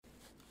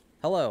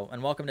Hello,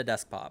 and welcome to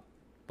Desk Pop.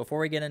 Before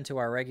we get into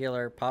our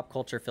regular pop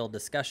culture filled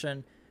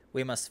discussion,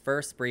 we must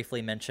first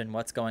briefly mention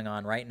what's going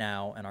on right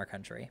now in our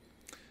country.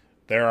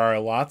 There are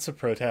lots of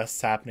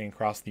protests happening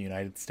across the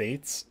United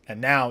States, and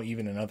now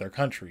even in other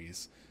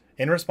countries,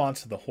 in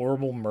response to the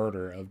horrible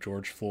murder of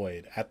George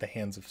Floyd at the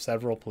hands of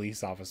several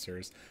police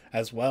officers,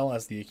 as well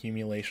as the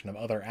accumulation of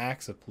other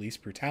acts of police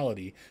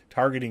brutality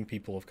targeting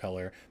people of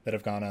color that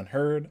have gone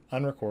unheard,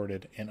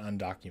 unrecorded, and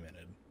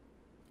undocumented.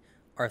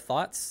 Our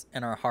thoughts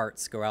and our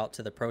hearts go out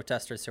to the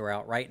protesters who are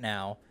out right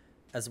now,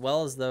 as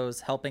well as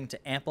those helping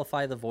to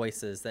amplify the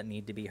voices that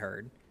need to be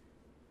heard.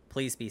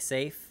 Please be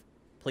safe,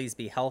 please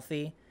be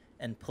healthy,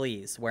 and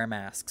please wear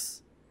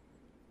masks.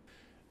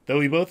 Though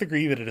we both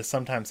agree that it is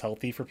sometimes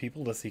healthy for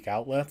people to seek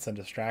outlets and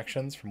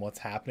distractions from what's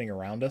happening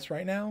around us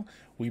right now,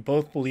 we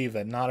both believe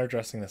that not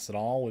addressing this at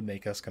all would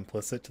make us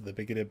complicit to the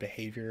bigoted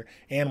behavior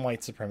and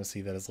white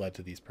supremacy that has led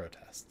to these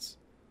protests.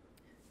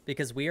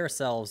 Because we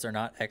ourselves are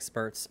not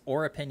experts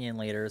or opinion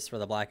leaders for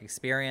the Black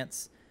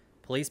experience,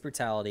 police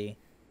brutality,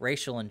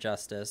 racial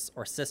injustice,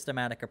 or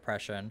systematic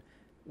oppression,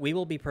 we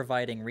will be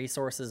providing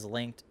resources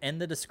linked in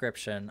the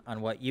description on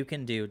what you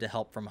can do to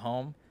help from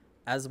home,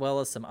 as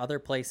well as some other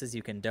places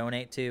you can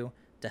donate to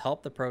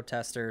help the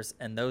protesters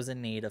and those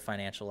in need of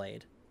financial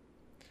aid.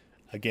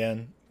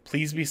 Again,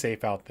 please be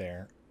safe out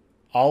there.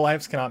 All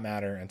lives cannot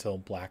matter until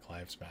Black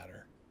Lives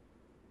Matter.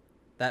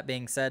 That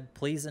being said,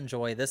 please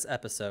enjoy this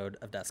episode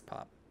of Desk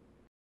Pop.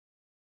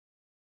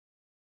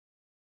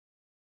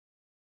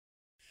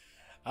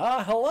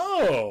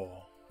 Hello!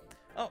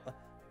 Oh,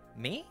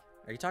 me?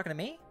 Are you talking to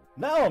me?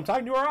 No, I'm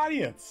talking to our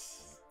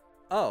audience.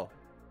 Oh,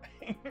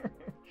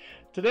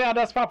 Today on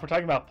Desk Pop, we're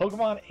talking about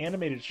Pokemon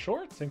animated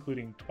shorts,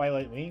 including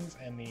Twilight Wings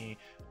and the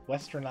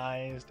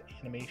westernized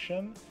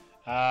animation.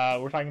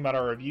 We're talking about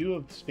our review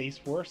of Space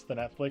Force, the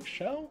Netflix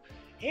show,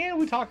 and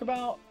we talk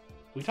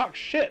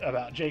shit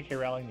about J.K.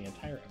 Rowling the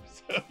entire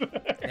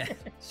episode.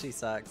 she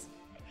sucks.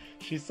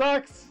 She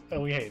sucks,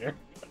 and we hate her.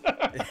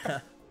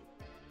 Yeah.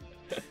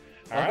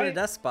 Welcome to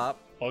Desk Pop.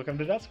 Welcome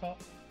to Desk Pop.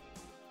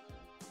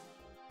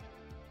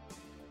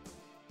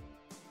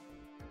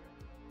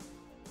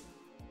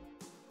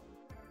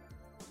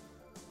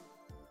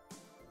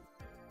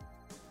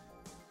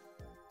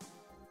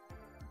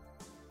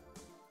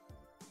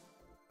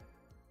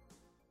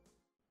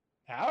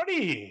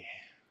 Howdy.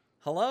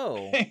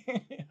 Hello.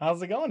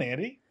 How's it going,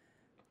 Andy?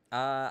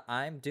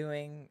 I'm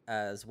doing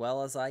as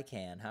well as I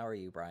can. How are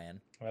you,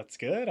 Brian? That's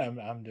good.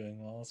 I'm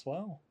doing well as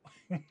well.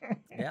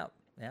 Yep.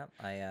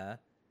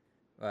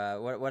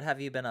 What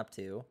have you been up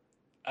to?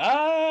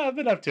 I've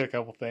been up to a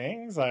couple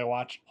things. I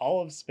watched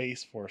all of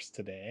Space Force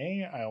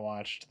today. I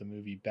watched the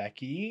movie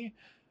Becky.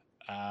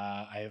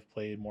 I have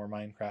played more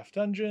Minecraft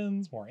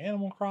Dungeons, more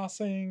Animal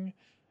Crossing.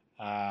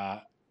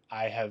 I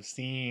have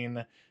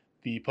seen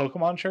the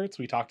Pokemon shirts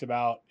we talked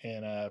about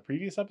in a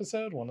previous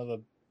episode. One of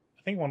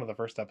the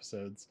first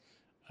episodes.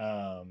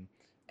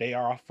 They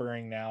are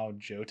offering now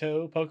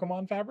Johto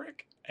Pokemon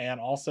fabric, and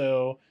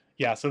also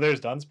so there's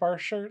Dunsparce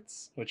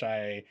shirts, which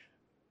I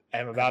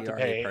am about to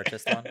pay.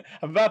 Purchased one?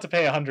 I'm about to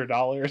pay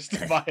 $100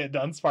 to buy a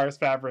Dunsparce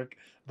fabric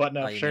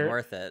button-up shirt.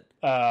 Worth it.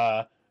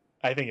 I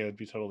think it would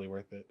be totally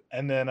worth it.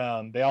 And then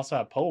they also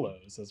have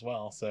polos as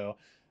well, so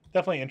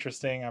definitely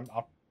interesting.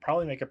 I'll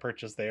probably make a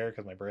purchase there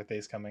because my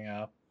birthday's coming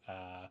up.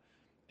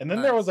 And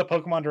then there was a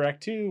Pokemon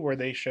Direct too, where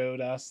they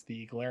showed us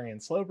the Galarian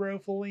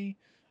Slowbro fully,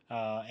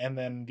 and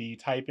then the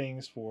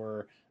typings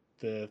for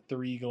the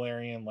 3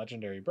 Galarian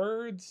legendary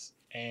birds,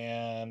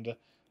 and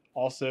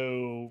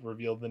also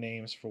revealed the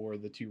names for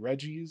the 2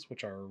 Reggies,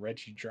 which are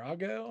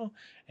Regidrago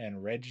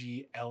and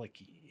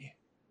Regieleki.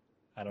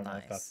 I don't know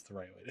if that's the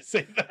right way to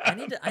say that.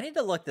 I need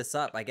to look this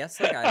up. I guess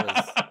I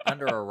was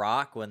under a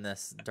rock when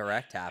this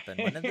Direct happened.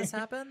 When did this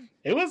happen?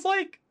 It was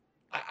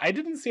I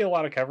didn't see a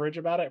lot of coverage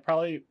about it.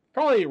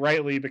 Probably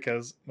rightly,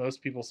 because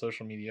most people's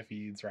social media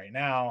feeds right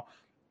now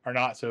are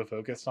not so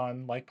focused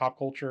on pop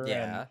culture.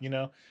 Yeah.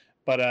 And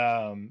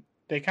but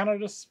they kind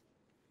of just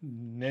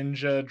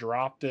ninja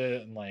dropped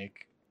it and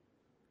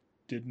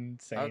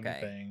didn't say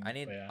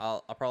anything.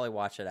 I'll probably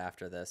watch it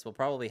after this. We'll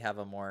probably have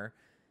a more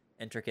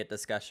intricate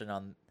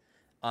discussion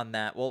on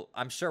that. Well,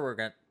 I'm sure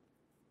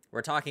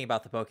we're talking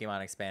about the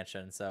Pokemon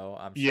expansion, so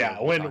I'm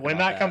sure when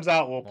that comes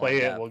out, we'll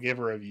play it. We'll give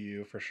a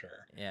review for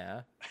sure.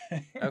 Yeah.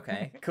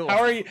 Okay, cool.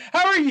 How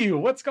are you?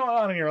 What's going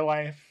on in your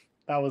life?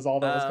 That was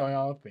all that was going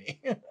on with me.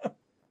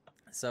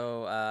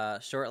 So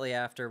shortly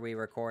after we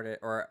recorded,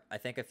 or I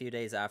think a few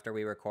days after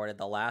we recorded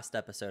the last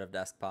episode of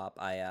Desk Pop,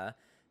 I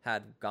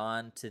had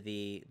gone to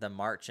the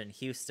march in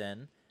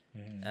Houston.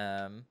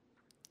 Mm-hmm.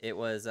 It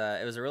was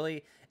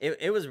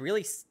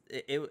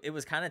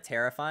kind of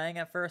terrifying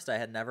at first. I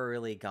had never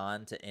really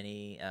gone to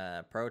any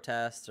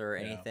protests or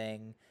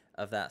anything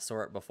of that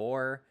sort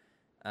before.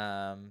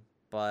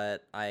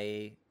 But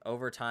I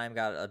over time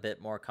got a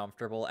bit more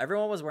comfortable.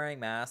 Everyone was wearing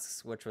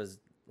masks, which was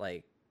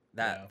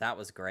that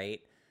was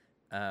great.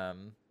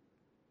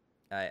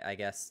 I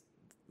guess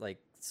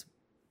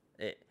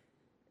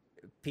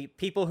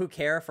people who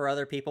care for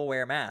other people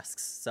wear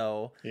masks,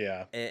 so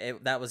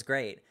that was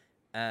great.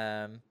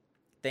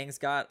 things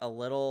got a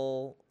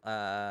little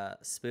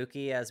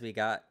spooky as we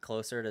got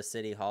closer to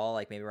City Hall,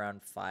 like maybe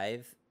around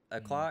 5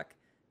 o'clock.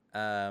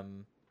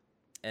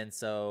 And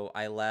so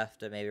I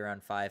left at maybe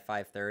around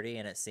 5:30,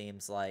 and it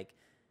seems like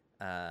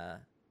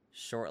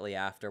shortly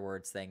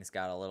afterwards things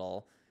got a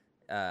little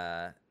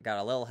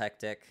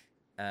hectic.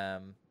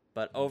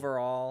 But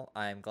overall,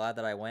 I'm glad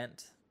that I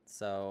went.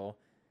 So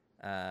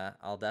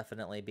I'll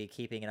definitely be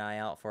keeping an eye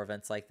out for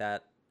events like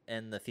that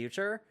in the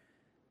future.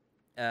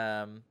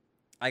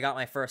 I got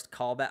my first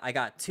callback. I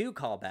got 2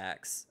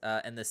 callbacks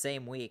in the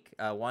same week.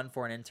 One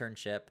for an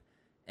internship,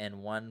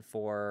 and one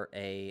for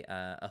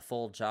a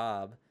full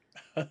job.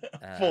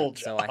 Full job.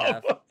 So I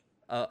have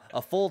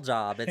a full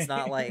job. It's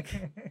not like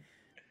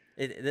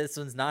this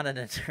one's not an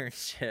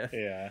internship.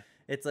 Yeah.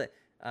 It's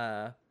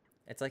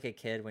like a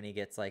kid when he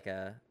gets like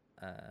a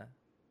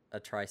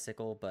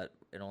tricycle, but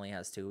it only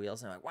has 2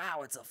 wheels. And I'm like,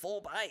 wow, it's a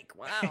full bike.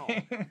 Wow,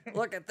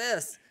 look at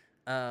this.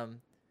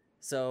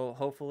 So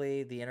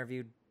hopefully the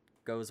interview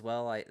goes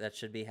well. That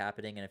should be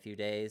happening in a few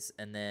days.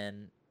 And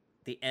then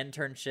the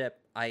internship,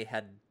 I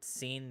had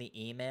seen the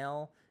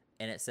email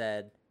and it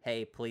said,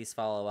 hey, please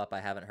follow up.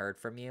 I haven't heard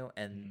from you.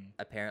 And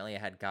apparently I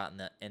had gotten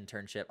the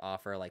internship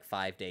offer like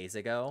 5 days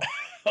ago.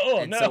 Oh,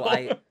 and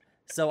no.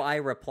 So I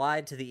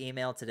replied to the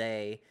email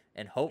today,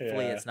 and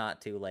hopefully it's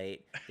not too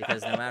late,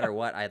 because no matter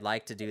what, I'd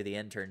like to do the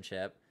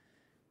internship.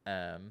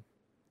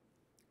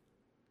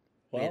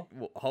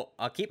 Well,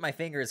 I'll keep my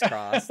fingers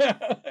crossed.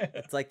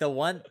 It's like the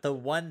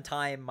one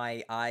time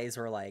my eyes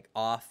were like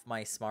off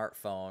my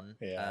smartphone.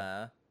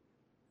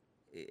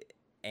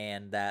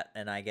 And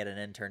I get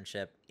an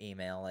internship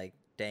email, like,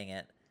 dang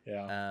it.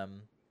 Yeah.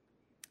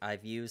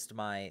 I've used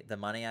the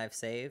money I've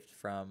saved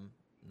from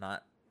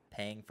not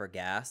paying for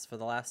gas for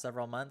the last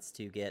several months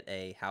to get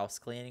a house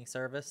cleaning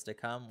service to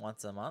come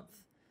once a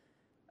month.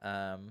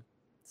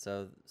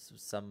 So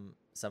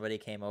somebody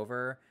came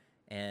over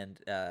and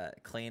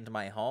cleaned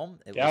my home.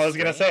 I was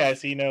gonna say, I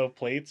see no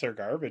plates or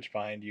garbage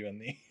behind you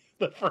in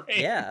the frame.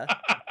 Yeah,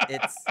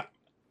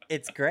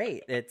 it's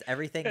great.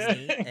 Everything's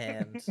neat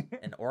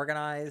and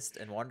organized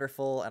and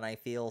wonderful, and I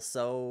feel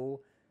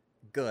so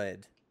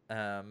good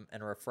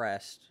and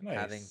refreshed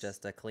having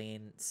just a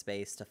clean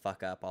space to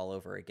fuck up all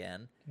over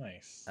again.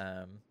 Nice.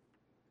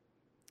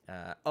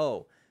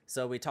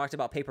 So we talked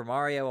about Paper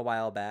Mario a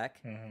while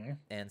back,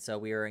 and so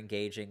we were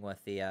engaging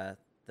with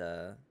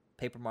the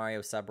Paper Mario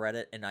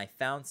subreddit, and I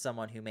found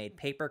someone who made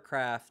Paper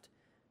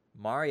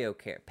Mario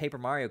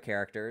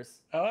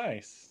characters. Oh,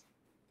 nice.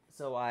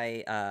 So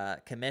I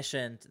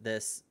commissioned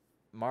this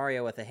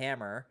Mario with a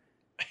hammer,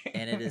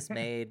 and it is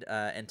made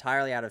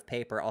entirely out of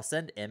paper. I'll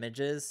send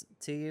images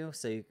to you,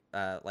 so you,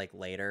 like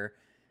later,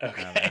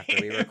 after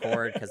we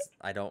record, because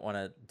I don't want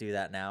to do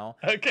that now.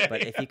 Okay.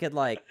 But if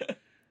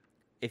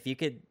you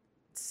could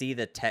see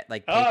the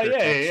paper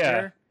texture.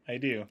 Yeah. I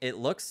do. It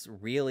looks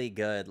really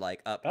good,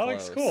 like up close. That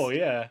looks cool,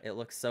 yeah. It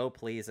looks so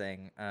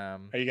pleasing. Are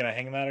you gonna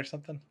hang that or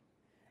something?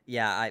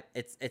 Yeah,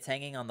 it's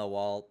hanging on the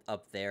wall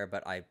up there,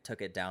 but I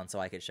took it down so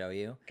I could show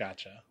you.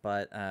 Gotcha.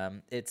 But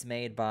it's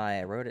made by,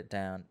 I wrote it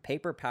down,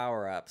 Paper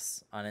Power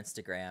Ups on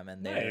Instagram,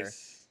 and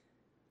nice.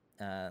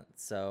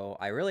 So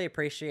I really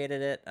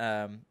appreciated it.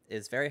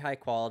 It's very high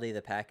quality.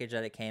 The package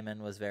that it came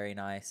in was very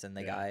nice, and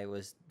the guy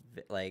was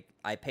like,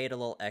 I paid a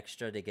little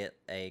extra to get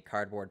a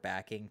cardboard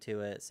backing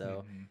to it,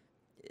 so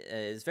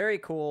it's very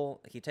cool.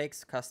 He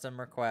takes custom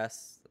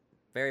requests.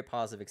 Very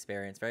positive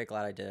experience. Very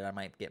glad I did it. I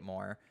might get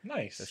more.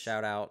 Nice. So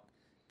shout out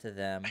to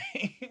them.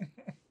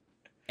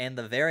 And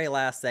the very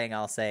last thing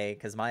I'll say,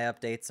 because my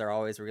updates are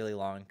always really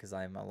long, because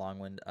I'm a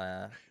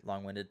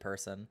long-winded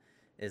person,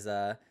 is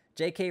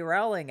J.K.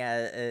 Rowling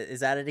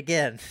is at it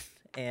again.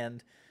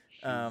 And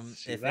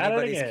if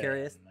anybody's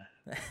curious,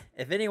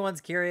 if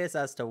anyone's curious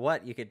as to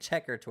what, you could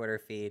check her Twitter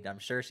feed. I'm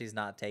sure she's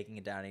not taking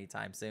it down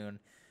anytime soon.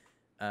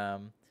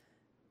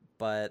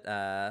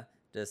 But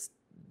just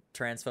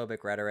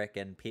transphobic rhetoric,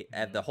 and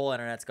the whole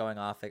internet's going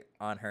off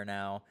on her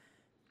now.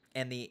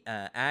 And the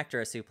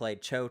actress who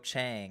played Cho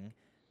Chang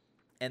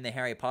in the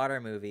Harry Potter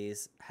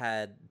movies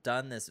had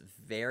done this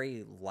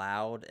very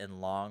loud and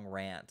long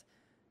rant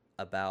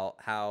about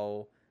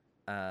how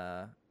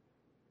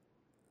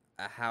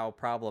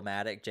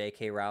problematic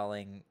J.K.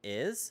 Rowling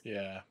is.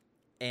 Yeah.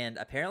 And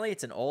apparently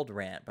it's an old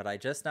rant, but I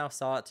just now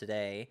saw it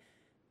today,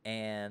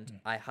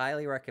 and I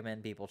highly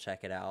recommend people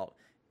check it out.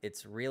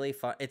 It's really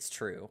fun. It's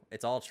true.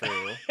 It's all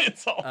true.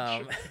 It's all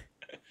true.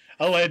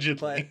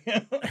 Allegedly.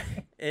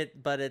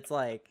 But it's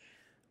like,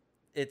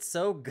 it's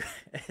so good.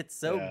 It's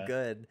so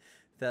good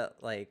that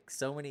like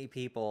so many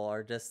people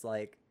are just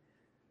like,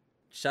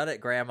 shut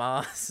it,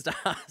 Grandma.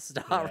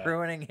 Stop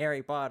ruining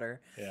Harry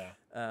Potter.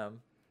 Yeah.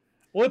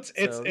 Well,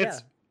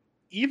 it's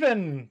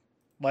even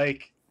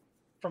like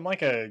from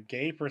like a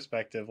gay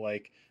perspective,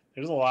 like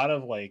there's a lot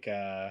of like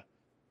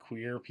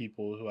queer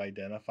people who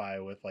identify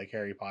with like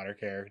Harry Potter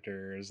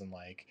characters, and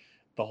like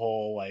the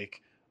whole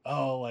like,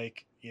 oh,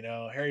 like, you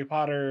know, Harry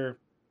Potter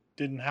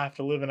didn't have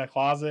to live in a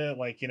closet,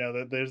 like, you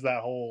know, there's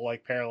that whole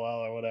like parallel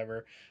or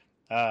whatever.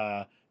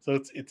 So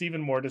it's even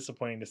more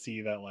disappointing to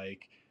see that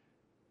like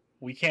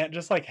we can't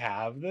just like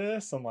have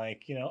this and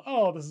like,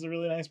 oh, this is a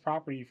really nice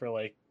property for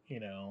like, the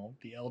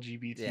Yeah.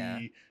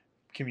 LGBT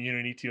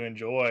community to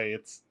enjoy.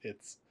 It's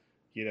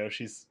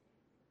she's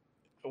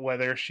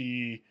whether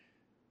she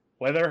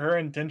whether her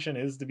intention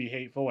is to be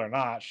hateful or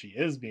not, she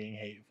is being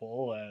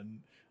hateful, and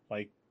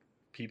like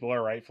people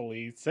are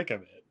rightfully sick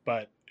of it.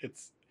 But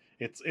it's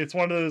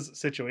one of those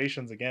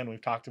situations, again,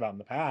 we've talked about in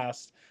the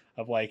past,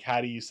 of like,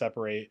 how do you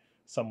separate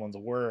someone's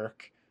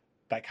work?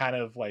 That kind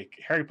of like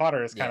Harry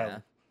Potter has kind of Yeah.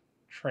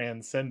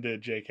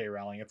 transcended J.K.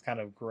 Rowling. It's kind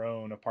of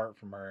grown apart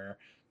from her,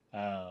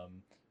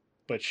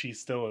 but she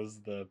still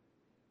is the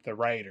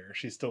writer.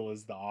 She still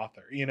is the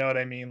author. You know what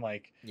I mean?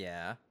 Like,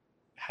 Yeah.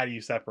 how do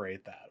you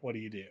separate that? What do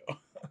you do?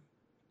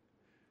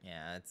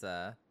 Yeah,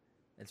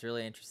 it's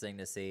really interesting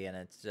to see, and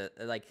it's just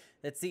like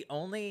it's the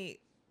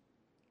only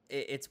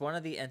it's one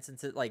of the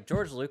instances, like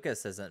George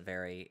Lucas isn't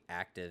very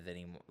active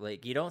anymore.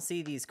 Like you don't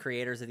see these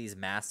creators of these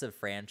massive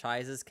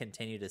franchises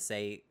continue to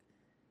say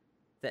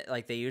that,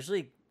 like they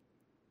usually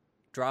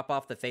drop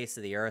off the face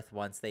of the earth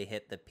once they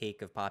hit the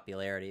peak of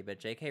popularity, but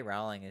J.K.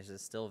 Rowling is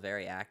just still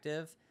very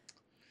active,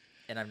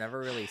 and I've never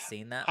really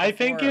seen that before. I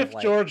think if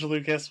George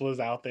Lucas was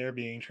out there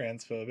being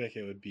transphobic,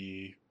 it would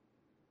be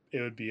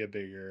a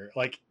bigger,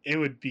 like, it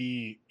would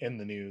be in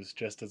the news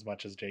just as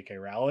much as J.K.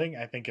 Rowling.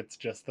 I think it's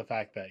just the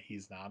fact that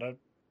he's not a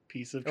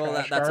piece of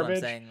trash that's garbage. what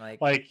I'm saying.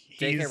 Like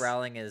J.K.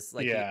 Rowling is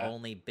like the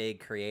only big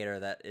creator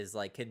that is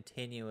like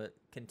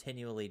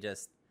continually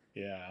just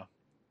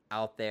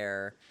out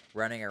there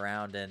running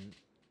around and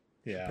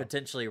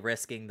potentially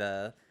risking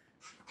the.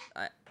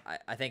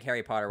 I think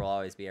Harry Potter will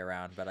always be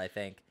around, but I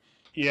think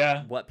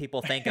what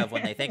people think of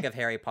when they think of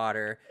Harry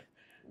Potter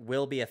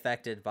will be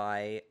affected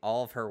by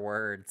all of her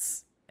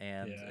words.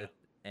 And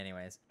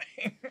anyways,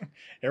 it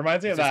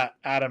reminds me of that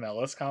Adam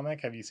Ellis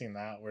comic. Have you seen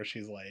that, where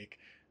she's like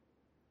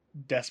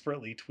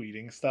desperately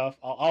tweeting stuff?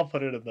 I'll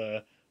put it in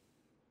the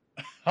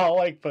I'll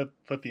like put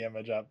the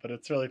image up, but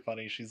it's really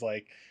funny. She's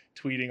like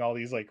tweeting all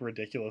these like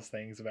ridiculous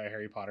things about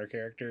Harry Potter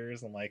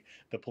characters, and like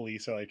the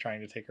police are like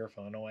trying to take her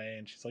phone away,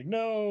 and she's like,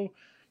 no.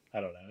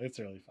 I don't know, it's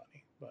really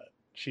funny, but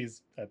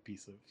she's a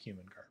piece of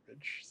human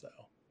garbage. So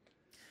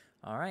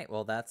all right,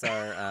 well, that's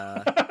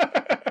our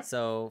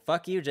so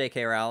fuck you,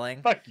 J.K.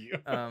 Rowling. Fuck you.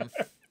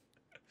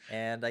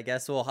 And I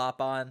guess we'll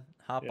hop on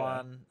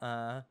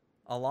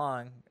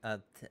along,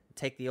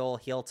 take the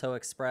old heel toe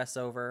express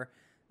over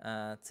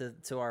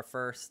to our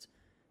first.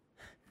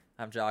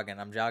 I'm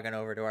jogging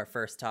over to our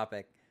first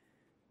topic,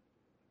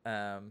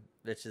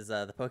 which is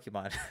the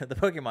Pokemon the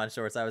Pokemon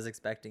shorts. I was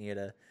expecting you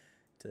to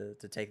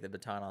take the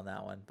baton on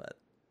that one, but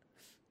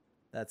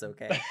that's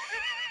okay.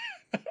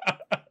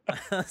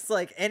 It's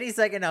like any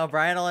second now,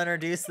 Brian will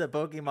introduce the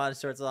Pokemon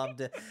shorts. So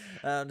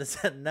I'm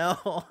just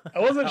no. I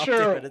wasn't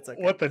sure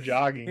what the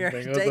jogging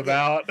thing was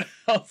about.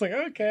 I was like,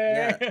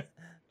 okay. Yeah.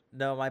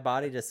 No, my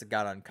body just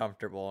got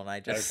uncomfortable, and I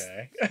just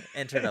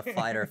entered a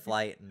fight or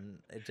flight, and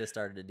it just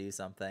started to do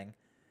something.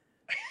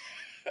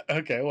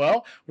 Okay,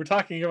 well, we're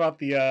talking about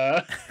the.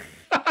 Yeah.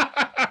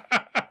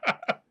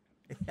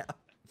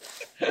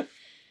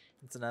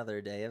 It's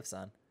another day of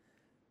sun.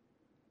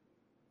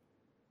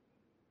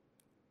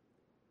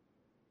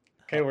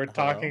 Okay, we're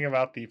talking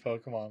about the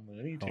Pokemon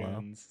Looney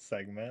Tunes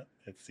segment.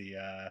 It's the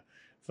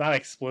it's not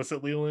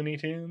explicitly Looney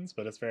Tunes,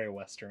 but it's very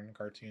Western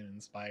cartoon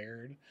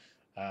inspired.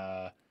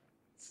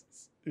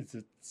 It's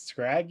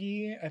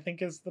Scraggy, I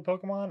think, is the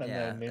Pokemon, and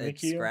then Mimikyu.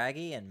 It's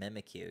Scraggy and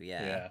Mimikyu,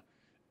 yeah.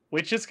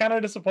 Which is kind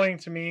of disappointing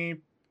to me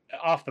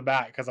off the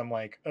bat, because I'm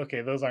like,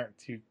 okay, those aren't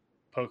two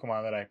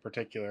Pokemon that I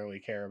particularly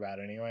care about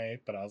anyway.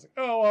 But I was like,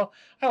 oh well,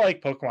 I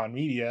like Pokemon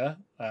media.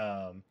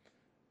 But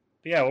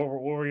yeah, what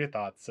were your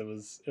thoughts? It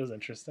was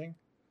interesting.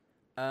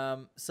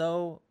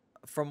 So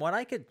from what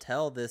I could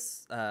tell,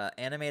 this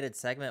animated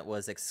segment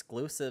was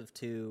exclusive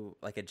to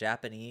like a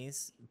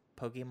Japanese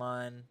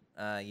Pokemon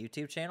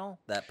YouTube channel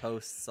that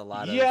posts a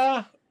lot of...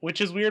 Yeah, which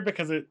is weird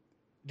because it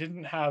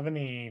didn't have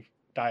any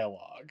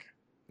dialogue.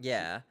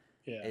 Yeah.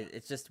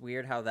 It's just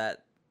weird how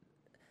that,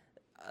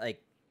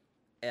 like,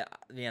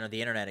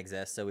 the internet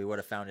exists, so we would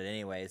have found it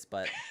anyways,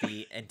 but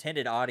the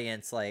intended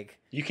audience, like...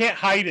 You can't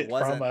hide it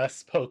from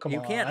us, Pokemon.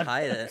 You can't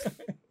hide it.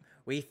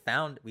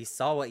 We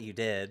saw what you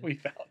did. We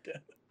found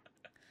it.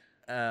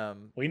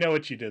 We know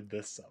what you did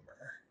this summer.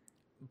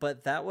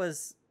 But that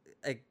was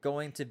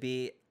going to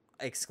be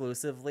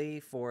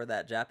exclusively for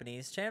that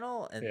Japanese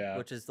channel, and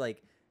which is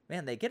like,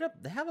 man, they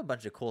have a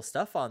bunch of cool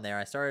stuff on there.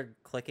 I started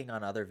clicking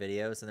on other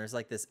videos, and there's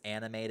like this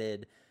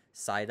animated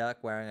Psyduck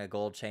wearing a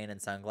gold chain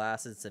and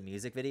sunglasses. It's a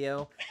music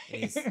video,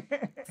 and he's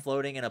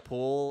floating in a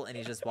pool, and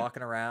he's just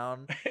walking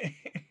around,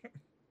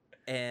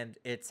 and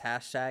it's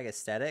hashtag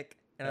aesthetic.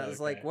 And I was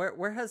like,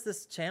 where has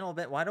this channel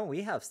been? Why don't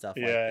we have stuff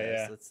like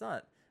this?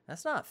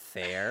 That's not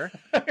fair.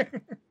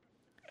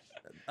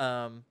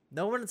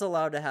 No one's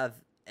allowed to have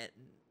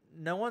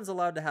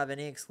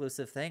any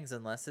exclusive things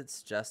unless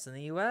it's just in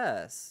the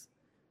US.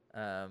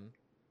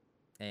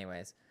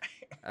 Anyways,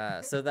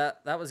 so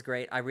that was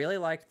great. I really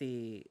liked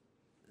the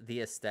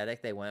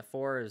aesthetic they went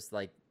for. Is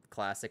like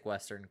classic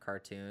Western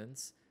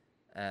cartoons.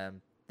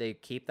 they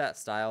keep that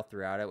style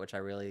throughout it, which I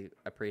really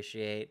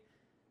appreciate.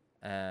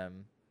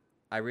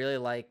 I really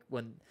like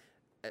when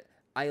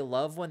I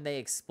love when they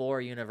explore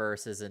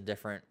universes in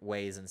different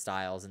ways and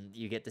styles, and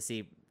you get to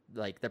see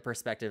like the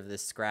perspective of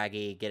this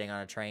Scraggy getting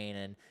on a train,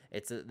 and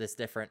it's this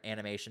different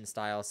animation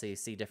style, so you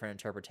see different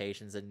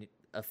interpretations and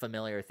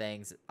familiar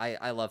things.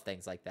 I love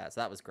things like that,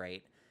 so that was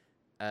great.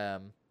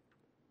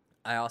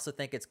 I also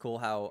think it's cool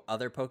how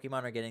other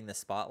Pokemon are getting the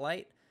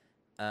spotlight,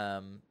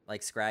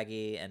 like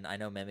Scraggy, and I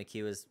know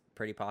Mimikyu is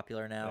pretty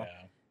popular now.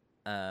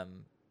 Yeah.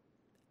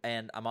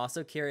 And I'm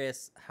also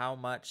curious how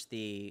much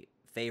the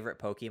favorite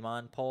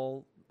Pokemon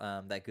poll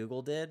that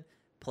Google did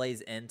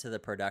plays into the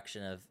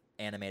production of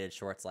animated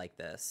shorts like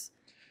this.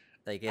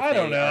 Like, if I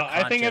don't know.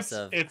 I think it's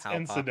it's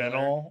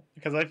incidental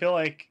because I feel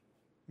like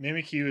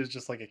Mimikyu is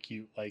just like a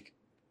cute, like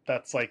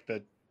that's like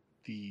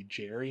the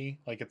Jerry,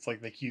 like it's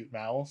like the cute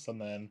mouse, and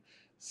then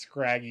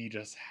Scraggy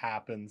just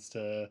happens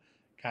to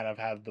kind of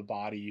have the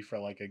body for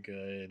like a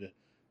good.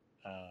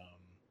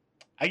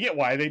 I get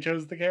why they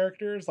chose the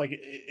characters, like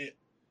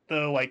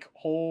the like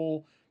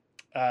whole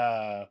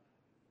I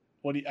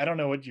don't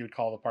know what you would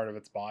call the part of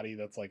its body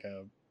that's like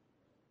a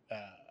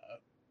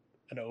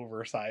an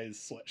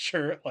oversized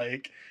sweatshirt.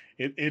 Like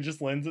it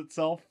just lends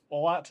itself a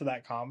lot to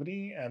that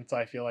comedy, and so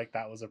I feel like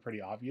that was a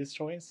pretty obvious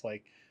choice.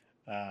 Like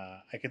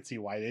I could see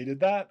why they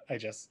did that. I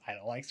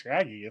don't like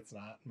Scraggy. It's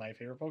not my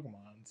favorite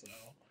Pokemon. So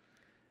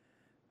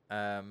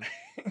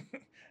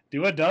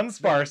do a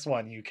Dunsparce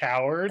one, you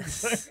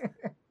cowards.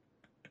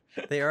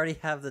 They already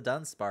have the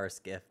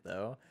Dunsparce gift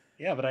though.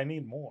 Yeah, but I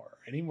need more.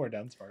 I need more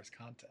Dunsparce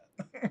content.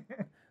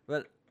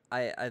 But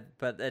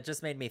but it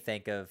just made me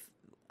think of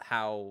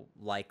how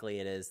likely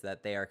it is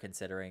that they are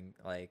considering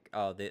like,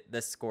 oh,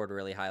 this scored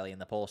really highly in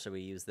the poll. Should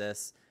we use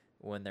this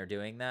when they're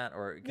doing that?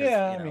 Or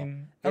yeah, I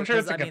mean, I'm sure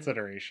it's a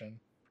consideration.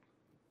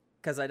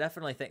 Because I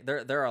definitely think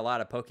there are a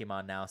lot of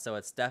Pokemon now, so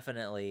it's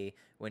definitely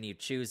when you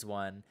choose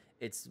one,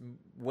 it's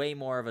way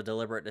more of a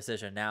deliberate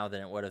decision now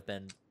than it would have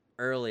been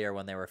earlier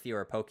when there were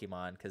fewer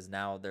Pokemon. Because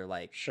now they're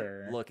like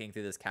looking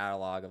through this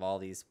catalog of all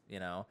these,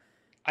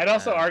 I'd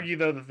also argue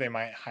though that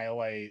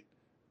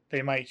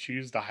they might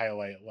choose to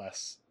highlight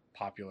less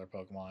popular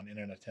Pokemon in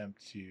an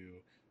attempt to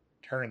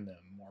turn them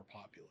more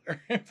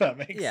popular, if that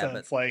makes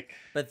sense.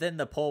 But then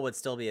the poll would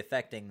still be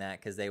affecting that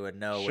because they would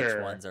know which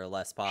ones are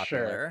less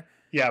popular. Sure.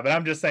 Yeah, but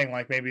I'm just saying,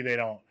 like, maybe they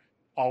don't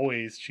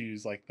always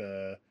choose like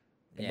the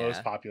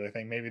most popular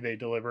thing. Maybe they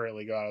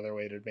deliberately go out of their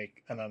way to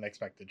make an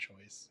unexpected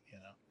choice.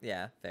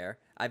 Yeah, fair.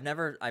 I've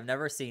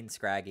never seen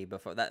Scraggy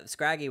before. That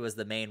Scraggy was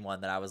the main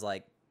one that I was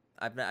like,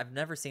 I've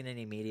never seen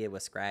any media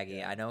with Scraggy.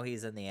 Yeah. I know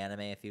he's in the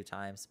anime a few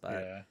times,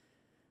 but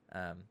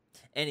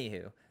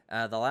anywho,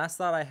 the last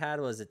thought I had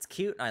was it's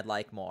cute and I'd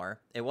like more.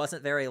 It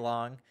wasn't very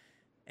long,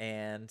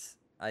 and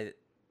I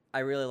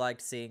really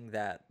liked seeing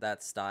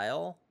that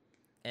style,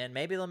 and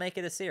maybe they'll make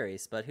it a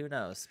series, but who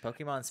knows?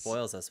 Pokemon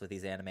spoils us with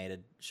these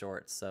animated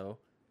shorts, so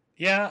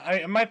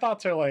yeah. My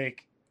thoughts are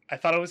like, I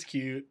thought it was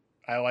cute.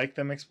 I like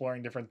them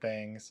exploring different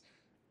things,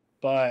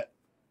 but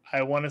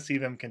I want to see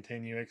them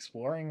continue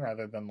exploring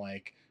rather than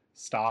like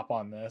stop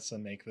on this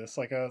and make this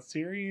like a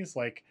series.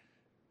 Like,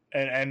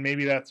 and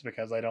maybe that's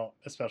because I don't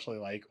especially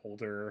like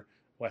older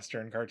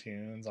Western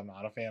cartoons. I'm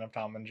not a fan of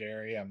Tom and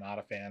Jerry. I'm not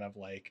a fan of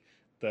like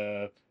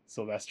the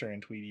Sylvester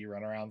and Tweety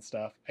runaround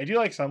stuff. I do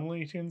like some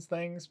Looney Tunes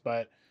things,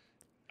 but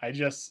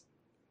it's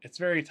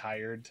very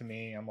tired to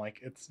me. I'm like,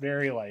 it's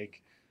very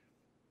like,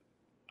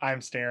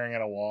 I'm staring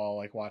at a wall,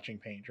 like watching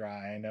paint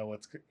dry. I know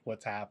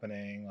what's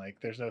happening. Like,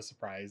 there's no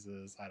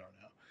surprises. I don't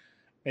know.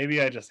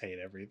 Maybe I just hate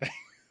everything.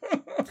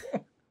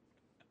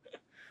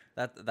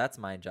 That's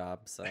my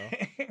job, so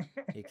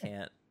you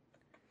can't.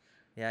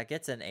 Yeah, it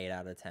gets an 8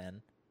 out of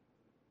 10.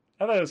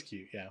 I thought it was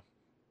cute. Yeah.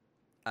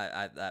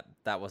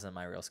 That wasn't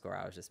my real score.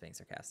 I was just being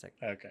sarcastic.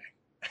 Okay.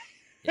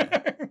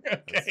 Yeah.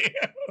 Okay.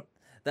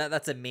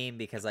 That's a meme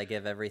because I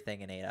give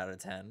everything an 8 out of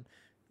 10.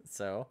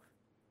 So,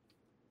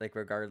 like,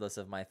 regardless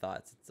of my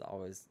thoughts, it's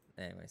always.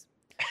 Anyways,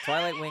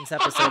 Twilight Wings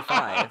episode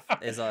 5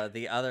 is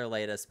the other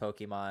latest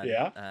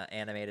Pokemon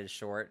animated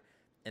short,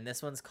 and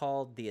this one's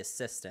called The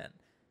Assistant.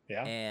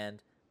 Yeah.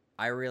 And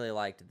I really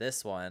liked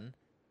this one.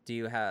 Do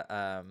you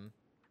want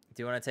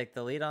to take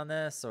the lead on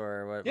this,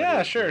 or what?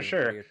 Yeah, sure.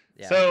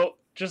 Yeah. So,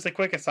 just a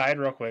quick aside,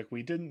 real quick.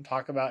 We didn't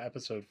talk about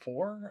episode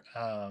 4.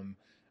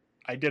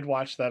 I did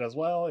watch that as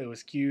well. It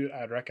was cute.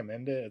 I'd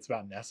recommend it. It's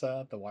about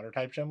Nessa, the water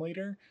type gym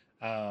leader.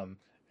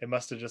 It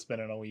must have just been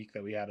in a week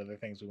that we had other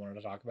things we wanted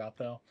to talk about,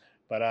 though.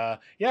 But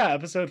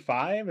episode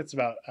 5. It's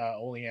about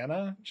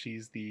Oleana.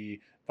 She's the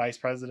vice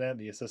president,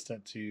 the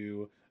assistant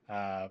to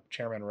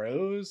Chairman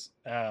Rose.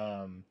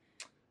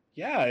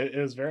 It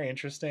was very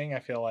interesting. I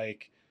feel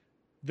like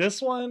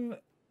this one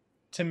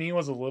to me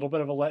was a little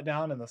bit of a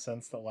letdown in the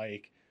sense that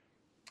like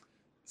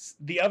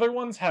the other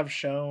ones have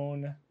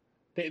shown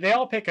they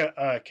all pick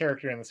a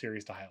character in the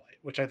series to highlight,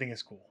 which I think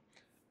is cool.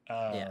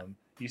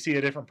 You see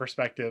a different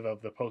perspective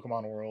of the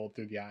Pokemon world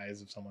through the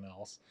eyes of someone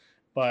else.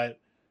 But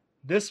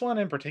this one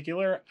in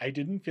particular, I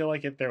didn't feel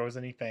like there was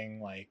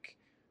anything like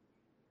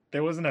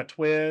there wasn't a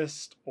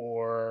twist,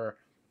 or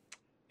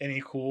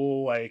any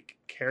cool like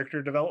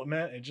character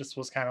development. It just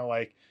was kind of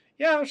like,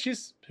 yeah,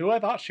 she's who I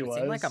thought she It was.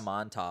 seemed like a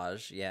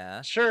montage,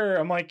 yeah. Sure,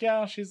 I'm like,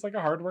 yeah, she's like a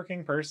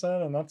hardworking person,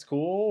 and that's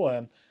cool,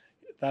 and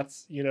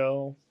that's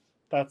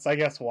that's I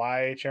guess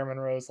why Chairman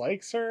Rose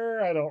likes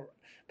her. I don't.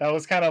 That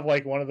was kind of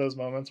like one of those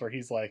moments where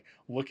he's like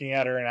looking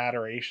at her in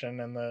adoration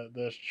in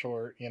the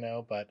short,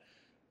 but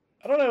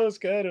I don't know. It was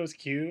good. It was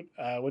cute.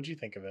 What'd you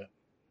think of it?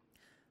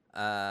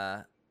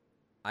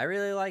 I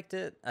really liked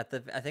it. I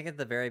think at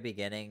the very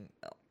beginning,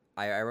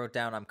 I wrote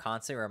down, I'm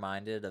constantly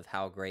reminded of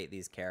how great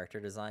these character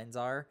designs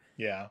are.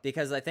 Yeah.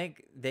 Because I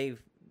think they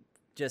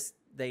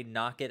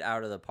knock it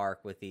out of the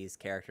park with these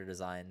character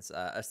designs,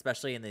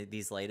 especially in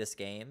these latest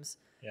games.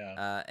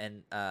 Yeah.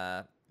 And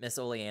Miss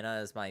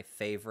Oleana is my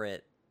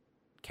favorite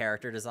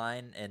character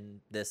design in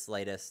these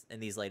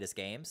latest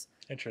games.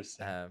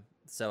 Interesting.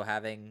 So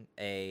having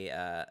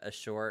a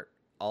short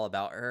all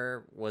about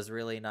her was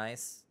really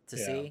nice to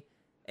see.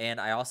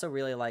 And I also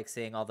really like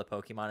seeing all the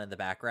Pokemon in the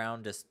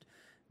background just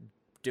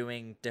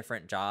doing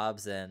different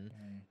jobs and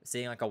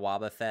seeing like a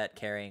Wobbuffet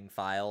carrying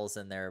files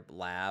in their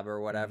lab or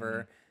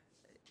whatever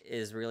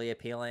is really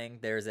appealing.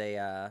 There's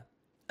a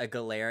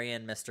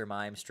Galarian Mr.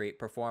 Mime street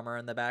performer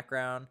in the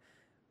background,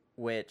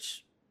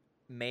 which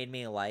made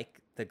me like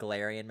the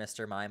Galarian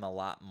Mr. Mime a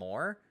lot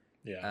more.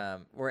 Yeah.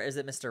 Or is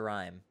it Mr.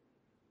 Rhyme?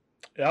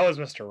 That was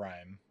Mr.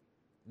 Rhyme.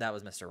 That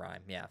was Mr.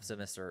 Rhyme, yeah. So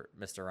Mr.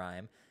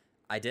 Rhyme.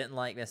 I didn't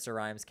like Mr.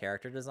 Rhyme's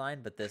character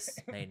design, but this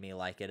made me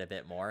like it a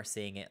bit more,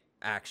 seeing it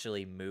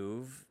actually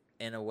move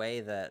in a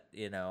way that,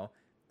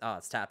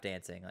 it's tap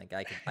dancing. Like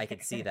I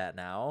could see that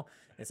now,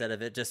 instead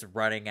of it just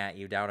running at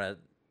you down a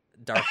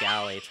dark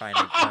alley trying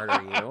to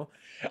murder you.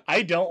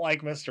 I don't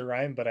like Mr.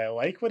 Rhyme, but I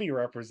like what he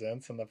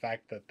represents and the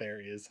fact that there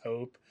is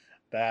hope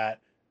that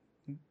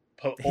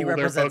he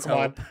represents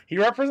Pokemon, hope. He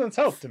represents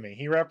hope to me.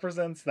 He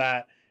represents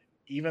that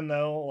even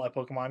though a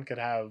Pokemon could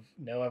have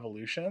no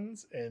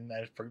evolutions in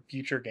a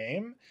future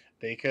game,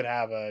 they could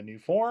have a new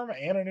form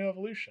and a new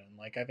evolution.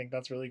 Like, I think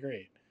that's really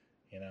great.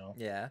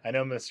 Yeah. I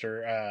know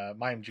Mr.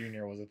 Mime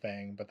Jr. was a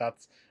thing, but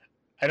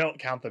I don't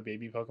count the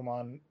baby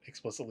Pokemon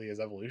explicitly as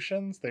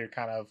evolutions. They're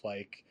kind of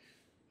like,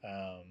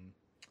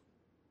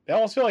 they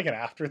almost feel like an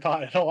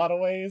afterthought in a lot of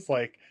ways.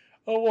 Like,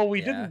 oh, well,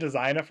 we didn't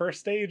design a first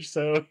stage,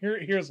 so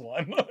here's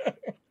one.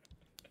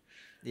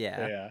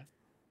 Yeah.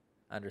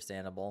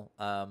 Understandable.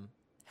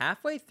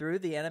 Halfway through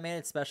the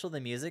animated special, the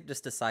music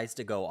just decides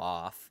to go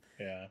off.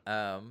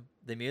 Yeah.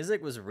 The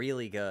music was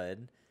really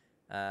good.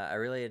 I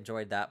really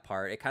enjoyed that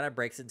part. It kind of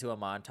breaks into a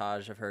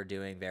montage of her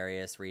doing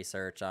various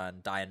research on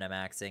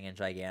Dynamaxing and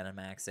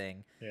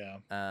Gigantamaxing.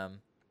 Yeah.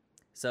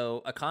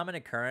 So a common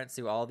occurrence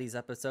through all these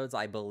episodes,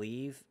 I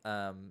believe,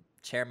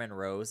 Chairman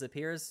Rose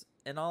appears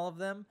in all of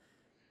them.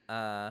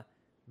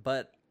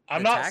 But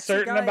I'm not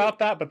certain about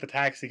that, but the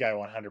taxi guy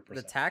 100%.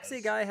 The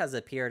taxi guy has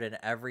appeared in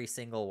every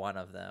single one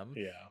of them.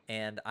 Yeah.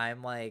 And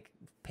I'm like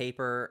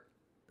paper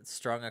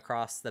strung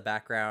across the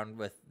background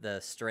with the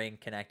string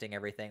connecting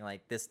everything.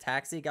 Like, this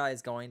taxi guy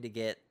is going to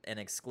get an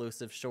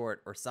exclusive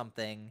short or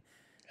something.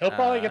 He'll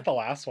probably get the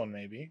last one,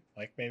 maybe.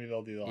 Like, maybe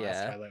they'll do the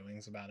last Twilight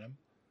Wings about him.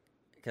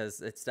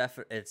 Because it's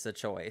a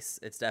choice.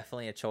 It's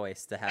definitely a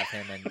choice to have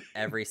him in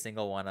every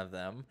single one of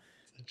them.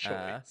 It's a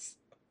choice.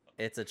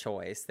 It's a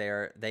choice.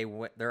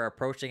 They're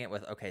approaching it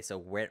with, okay, so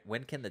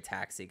when can the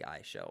taxi guy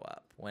show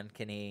up? When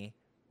can he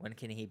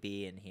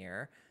be in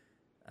here?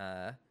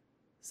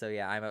 So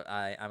yeah,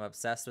 I'm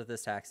obsessed with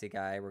this taxi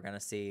guy. We're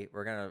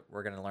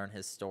gonna learn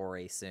his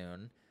story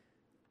soon.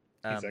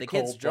 The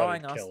kid's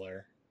drawing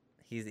killer.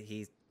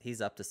 He's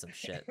up to some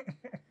shit.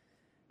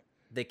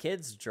 The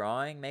kid's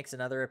drawing makes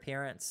another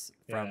appearance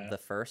from the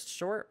first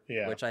short,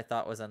 which I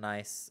thought was a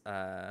nice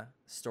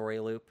story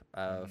loop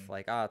of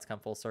like, it's come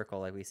full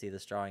circle. Like, we see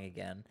this drawing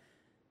again.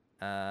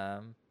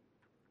 And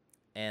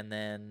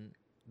then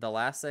the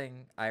last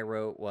thing I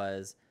wrote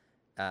was,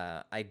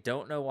 I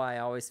don't know why I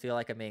always feel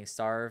like I'm being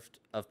starved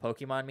of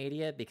Pokemon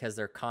media, because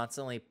they're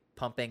constantly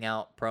pumping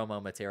out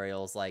promo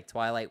materials like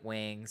Twilight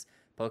Wings,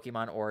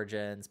 Pokemon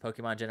Origins,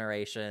 Pokemon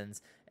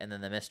Generations, and then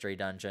the Mystery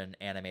Dungeon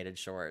animated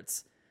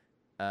shorts.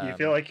 You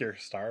feel like you're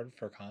starved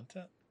for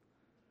content?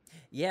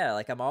 Yeah,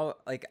 like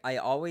I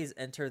always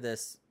enter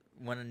this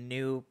when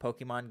new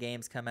Pokemon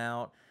games come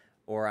out,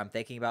 or I'm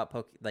thinking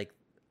about like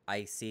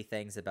I see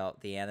things about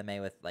the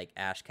anime with like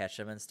Ash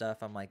Ketchum and stuff.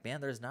 I'm like, man,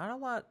 there's not a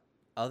lot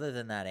other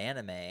than that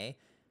anime.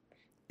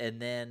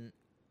 And then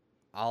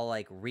I'll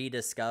like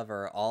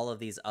rediscover all of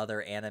these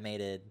other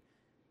animated,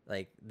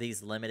 like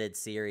these limited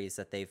series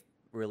that they've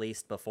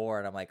released before,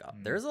 and I'm like,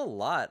 there's a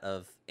lot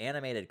of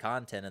animated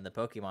content in the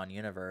Pokemon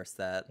universe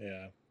that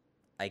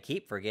I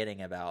keep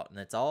forgetting about, and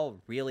it's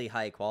all really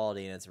high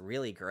quality and it's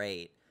really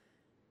great.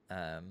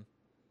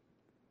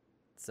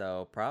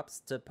 So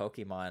props to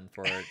Pokemon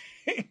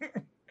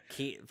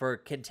for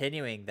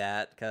continuing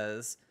that,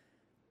 because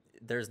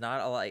there's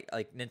not a like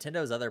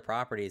Nintendo's other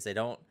properties, they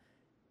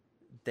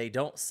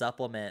don't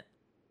supplement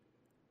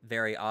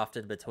very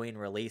often between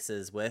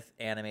releases with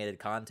animated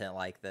content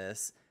like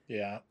this.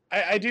 Yeah,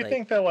 I do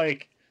think that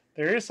like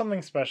there is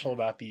something special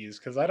about these,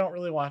 because I don't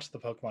really watch the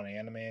Pokemon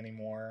anime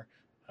anymore.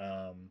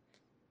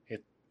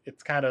 It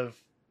it's kind of,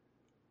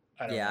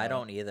 I don't Yeah, I know.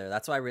 don't either.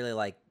 That's why I really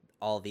like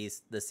all the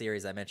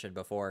series I mentioned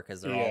before,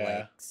 because they're all Yeah,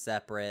 like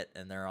separate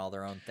and they're all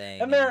their own thing.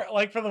 and And they're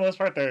like, for the most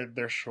part,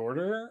 they're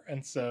shorter,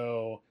 and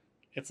so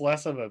it's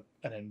less of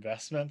an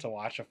investment to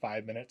watch a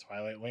 5 minute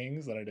Twilight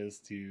Wings than it is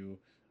to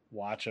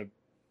watch a,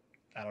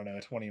 I don't know,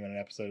 a 20-minute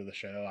episode of the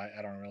show.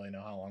 I don't really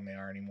know how long they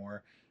are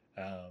anymore.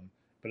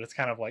 But it's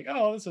kind of like,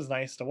 oh, this is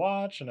nice to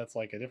watch, and it's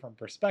like a different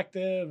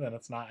perspective, and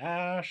it's not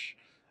Ash.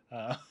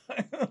 Uh,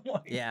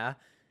 like, yeah,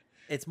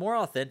 it's more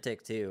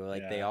authentic too.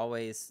 Like they yeah,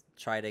 always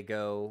try to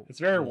go it's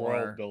very world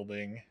more.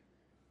 building.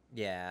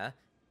 Yeah,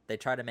 they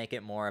try to make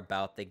it more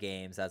about the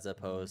games as Mhm.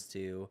 opposed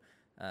to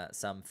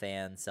some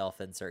fan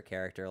self-insert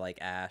character like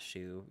Ash,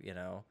 who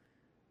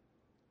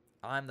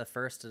I'm the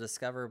first to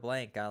discover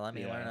blank. Let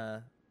me learn Yeah.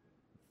 a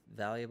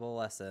valuable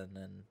lesson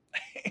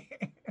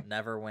and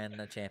never win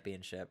a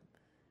championship.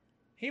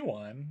 He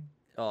won.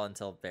 Well,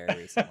 until very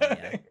recently,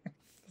 yeah.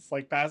 It's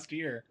like past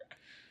year.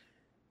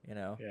 You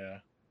know, Yeah.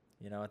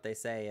 you know what they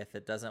say: if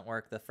it doesn't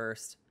work the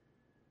first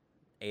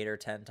 8 or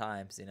 10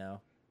 times,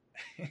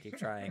 keep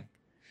trying.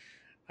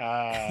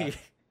 uh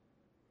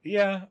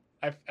yeah.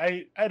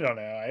 I don't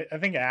know. I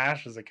think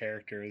Ash as a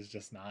character is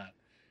just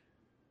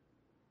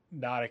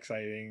not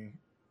exciting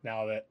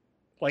now that,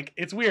 like,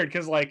 it's weird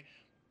because like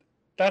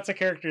that's a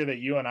character that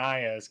you and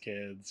I as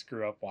kids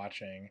grew up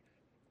watching,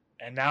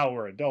 and now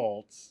we're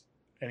adults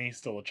and he's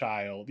still a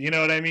child. You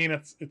know what I mean?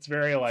 It's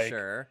very like,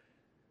 Sure.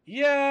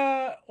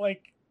 yeah,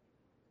 like,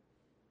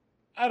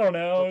 I don't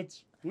know. Well,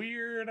 It's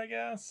weird, I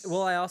well, guess.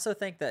 I also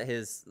think that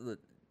his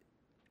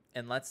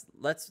and let's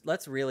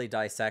really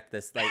dissect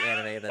this like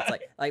anime that's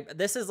like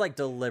this is like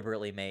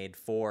deliberately made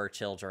for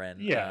children.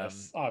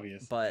 Yes,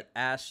 obviously. But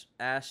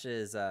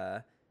Ash's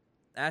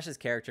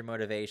character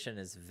motivation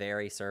is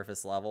very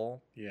surface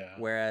level, Yeah.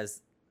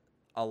 whereas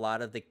a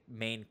lot of the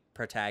main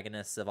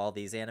protagonists of all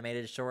these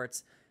animated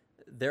shorts,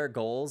 their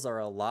goals are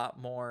a lot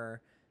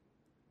more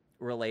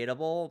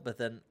relatable, but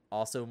then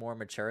also more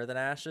mature than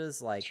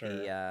Ash's. Like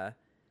Sure.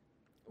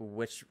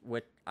 which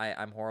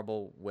I'm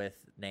horrible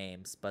with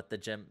names, but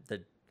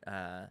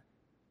uh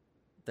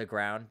the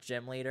ground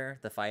gym leader,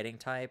 the fighting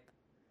type,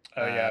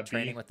 Oh yeah,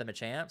 training B. with the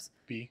Machamps,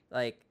 B.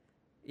 like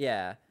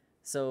yeah.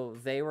 So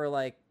they were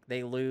like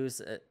they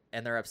lose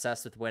and they're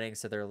obsessed with winning,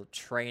 so they're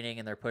training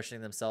and they're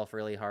pushing themselves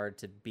really hard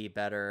to be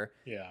better,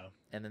 Yeah.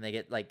 and then they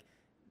get like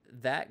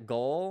that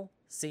goal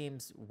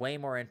seems way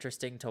more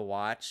interesting to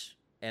watch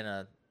in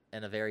a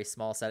very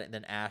small setting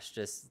than Ash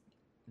just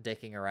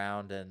dicking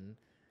around in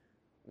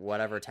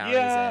whatever town he's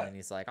in, Yeah. and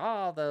he's like,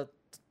 "Oh, the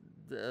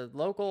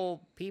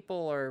local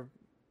people are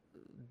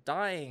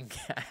dying.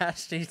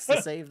 Ash needs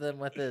to save them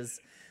with the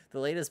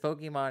latest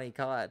Pokemon he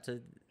caught."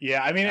 To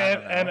Yeah, I mean, I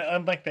don't and know.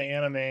 unlike the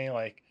anime,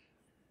 like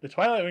the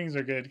Twilight Wings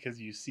are good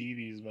because you see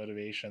these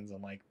motivations,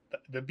 and like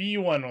the B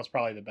one was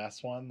probably the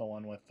best one, the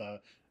one with the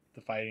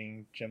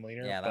fighting gym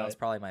leader. Yeah, that was But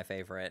probably my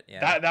favorite.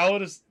 Yeah, that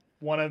was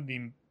one of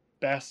the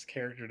best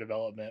character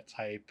development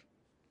type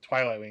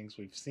Twilight Wings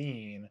we've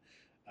seen.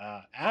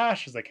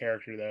 Ash is a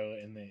character though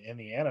in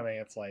the anime.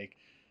 It's like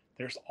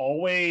there's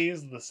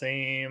always the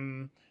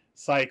same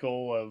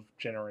cycle of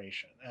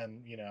generation,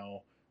 and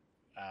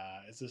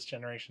is this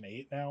generation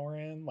 8 now we're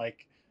in?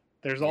 Like,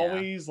 there's yeah.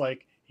 always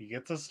like he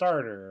gets a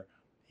starter,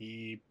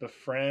 he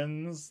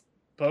befriends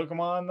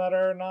Pokemon that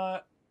are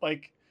not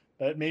like,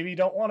 that maybe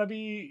don't want to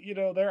be,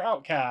 they're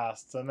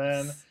outcasts, and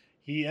then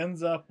he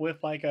ends up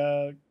with like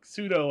a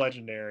pseudo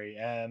legendary,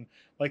 and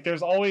like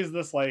there's always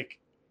this like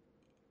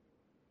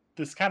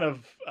this kind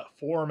of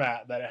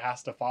format that it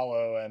has to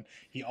follow, and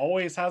he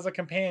always has a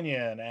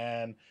companion,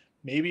 and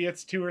maybe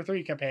it's two or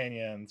three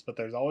companions, but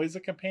there's always a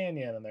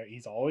companion, and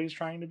he's always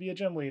trying to be a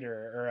gym leader,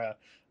 or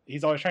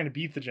he's always trying to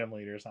beat the gym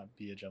leader. It's not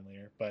be a gym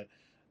leader, but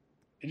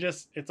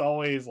it's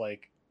always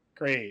like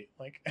great.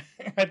 Like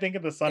I think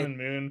of the Sun It and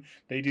Moon,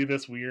 they do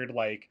this weird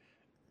like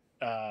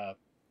uh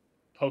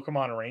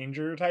Pokemon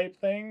Ranger type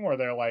thing where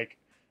they're like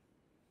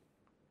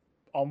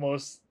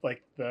almost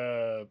like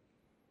the,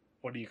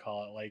 what do you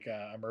call it, like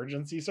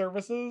emergency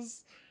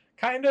services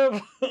kind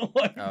of.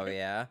 Like, oh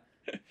yeah.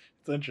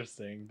 it's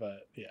interesting,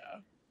 but yeah.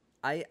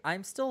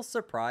 I'm still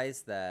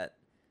surprised that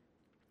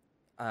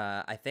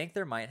I think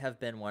there might have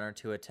been one or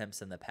two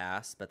attempts in the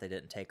past, but they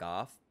didn't take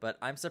off. But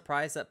I'm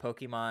surprised that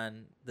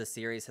Pokemon, the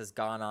series, has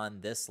gone on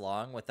this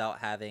long without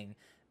having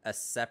a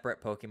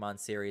separate Pokemon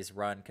series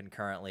run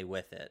concurrently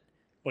with it.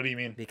 What do you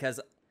mean? Because,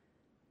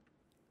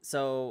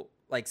 so,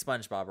 like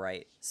SpongeBob,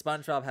 right?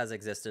 SpongeBob has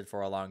existed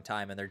for a long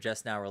time, and they're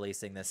just now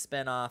releasing this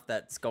spin off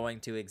that's going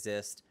to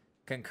exist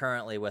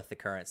concurrently with the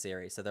current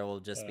series. So there will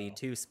just be Oh,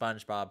 two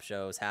SpongeBob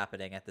shows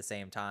happening at the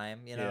same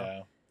time.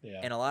 yeah, yeah,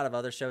 And a lot of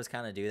other shows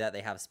kind of do that.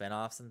 They have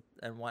spin-offs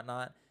and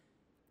whatnot.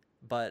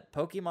 But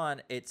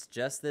Pokemon, it's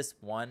just this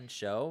one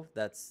show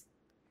that's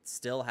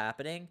still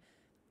happening,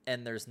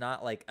 and there's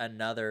not like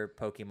another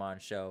Pokemon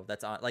show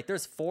that's on. Like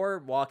there's 4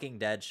 Walking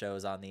Dead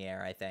shows on the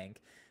air, I think.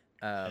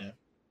 yeah. Um,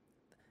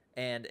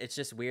 And it's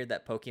just weird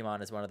that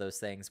Pokemon is one of those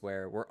things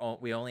where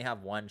we only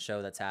have one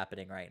show that's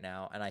happening right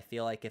now, and I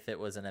feel like if it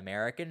was an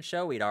American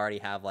show, we'd already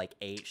have like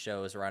 8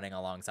 shows running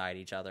alongside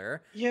each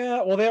other.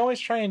 Yeah, well, they always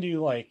try and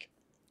do like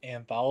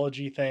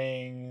anthology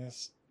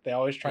things. They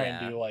always try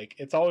and Yeah. do like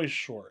it's always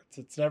shorts.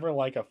 It's never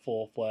like a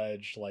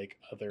full-fledged like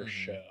other Hmm.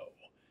 show.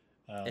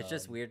 It's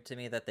just Um, weird to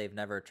me that they've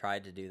never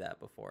tried to do that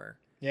before,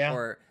 yeah,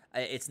 or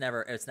it's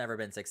never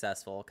been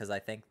successful because I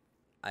think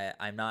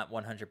I'm not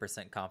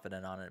 100%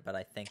 confident on it, but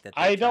I think that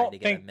they I tried don't to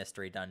get a think.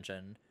 mystery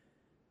dungeon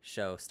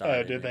show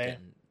started Did and they?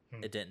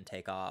 Hmm. it didn't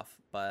take off.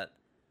 But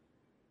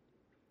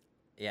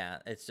yeah,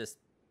 that's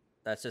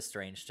just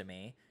strange to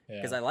me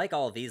because Yeah, I like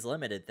all of these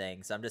limited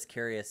things. I'm just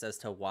curious as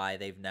to why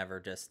they've never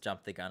just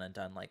jumped the gun and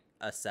done like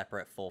a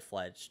separate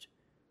full-fledged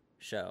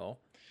show.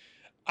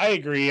 I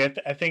agree.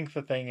 I think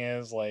the thing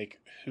is like,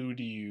 who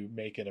do you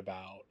make it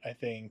about? I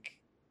think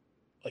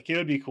like it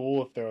would be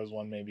cool if there was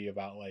one maybe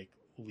about like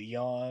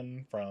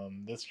Leon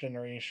from this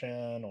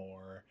generation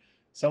or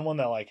someone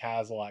that like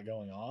has a lot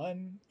going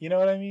on. You know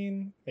what I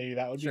mean? Maybe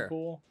that would be Sure.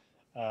 cool.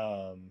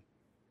 Um,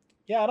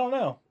 yeah, I don't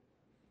know.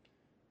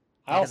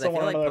 I Yeah, because I also feel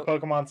want like another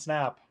Pokemon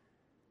Snap.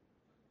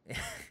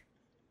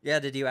 yeah,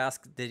 did you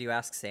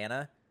ask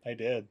Santa? I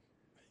did.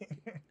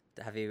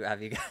 Have you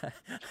got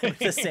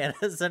the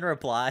Santa's and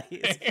replies?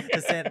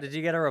 Did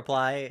you get a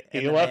reply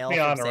in He the left mail me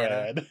from on Santa?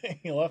 red.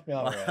 He left me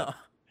on red. Wow.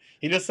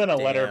 He just sent a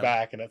letter Damn.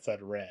 back and it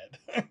said red.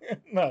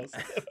 No,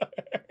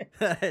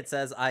 It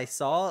says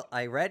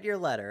I read your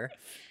letter,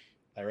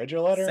 I read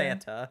your letter.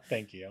 Santa.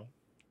 Thank you.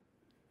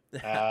 No,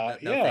 Yeah,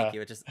 thank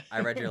you. It just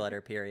I read your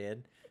letter,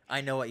 period.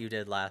 I know what you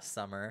did last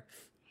summer,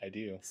 I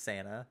do.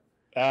 Santa.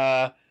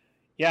 Uh,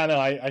 yeah, no,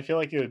 I feel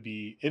like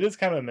it is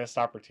kind of a missed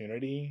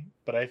opportunity,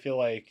 but I feel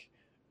like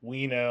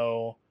we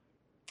know,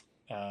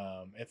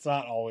 it's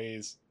not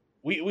always,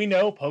 we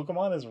know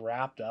Pokemon is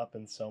wrapped up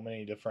in so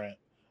many different,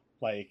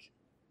 like,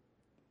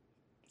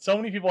 so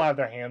many people have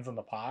their hands in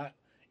the pot.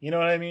 You know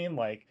what I mean?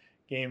 Like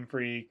Game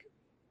Freak,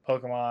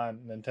 Pokemon,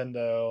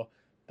 Nintendo,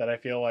 that I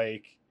feel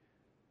like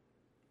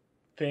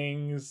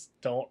things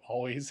don't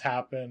always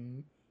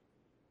happen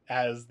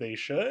as they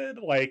should.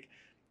 Like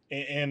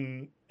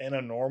in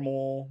a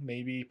normal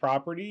maybe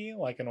property,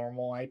 like a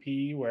normal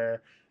IP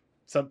where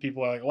some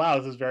people are like, wow,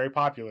 this is very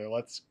popular.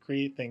 Let's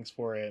create things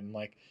for it. And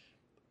like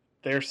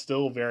they're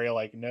still very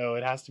like, no,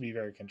 it has to be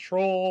very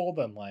controlled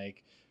and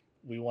like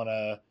we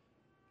wanna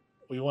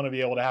we want to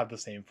be able to have the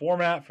same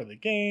format for the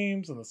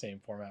games and the same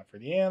format for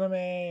the anime.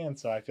 And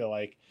so I feel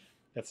like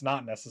it's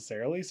not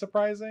necessarily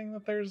surprising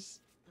that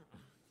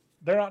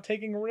they're not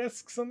taking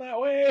risks in that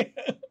way.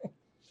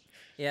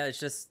 Yeah, it's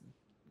just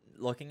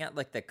looking at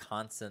like the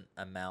constant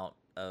amount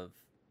of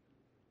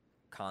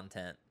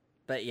content.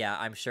 But yeah,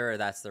 I'm sure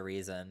that's the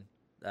reason.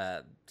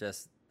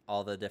 Just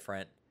all the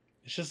different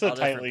It's just a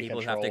tightly people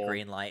who have to controlled.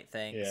 green light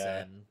things Yeah.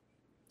 and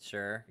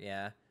sure,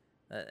 yeah.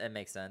 It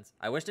makes sense.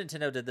 I wish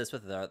Nintendo did this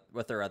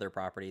with their other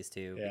properties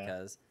too, Yeah.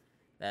 because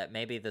that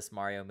maybe this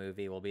Mario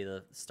movie will be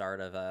the start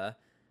of a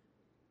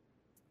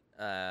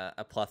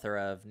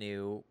plethora of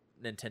new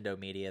Nintendo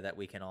media that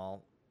we can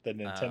all The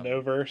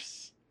Nintendo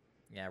verse.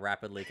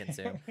 rapidly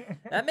consume.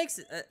 That makes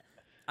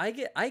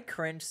I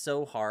cringe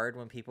so hard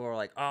when people are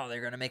like, "Oh,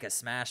 they're gonna make a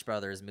Smash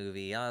Brothers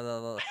movie."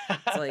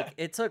 It's like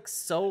it took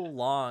so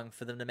long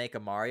for them to make a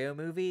Mario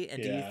movie,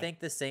 and do you Yeah. think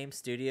the same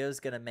studio's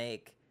gonna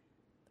make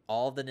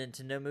all the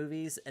Nintendo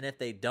movies? And if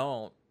they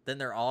don't, then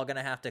they're all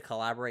gonna have to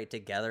collaborate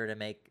together to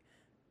make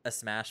a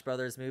Smash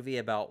Brothers movie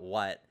about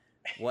what?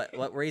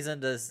 What reason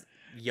does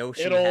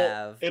Yoshi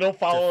have? It'll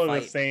follow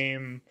the fight?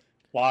 same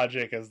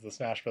logic as the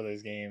Smash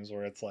Brothers games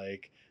where it's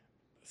like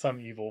some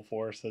evil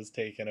force has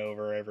taken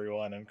over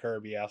everyone and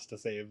Kirby has to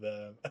save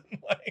them.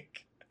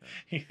 Like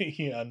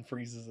he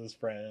unfreezes his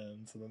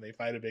friends and then they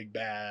fight a big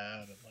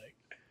bad and like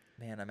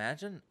Man,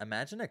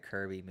 imagine a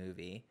Kirby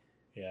movie.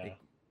 yeah.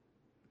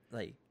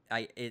 Like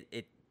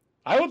it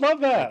I would love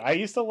that. like I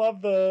used to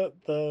love the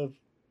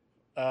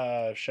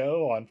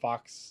show on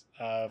Fox.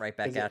 right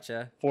back is it at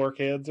you.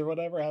 4Kids or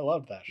whatever. I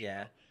loved that show.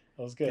 Yeah,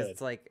 It was because good.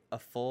 it's like a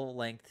full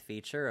length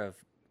feature of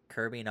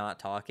Kirby not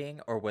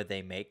talking, or would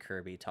they make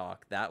Kirby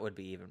talk? That would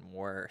be even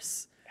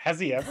worse. Has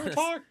he ever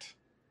talked?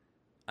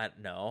 I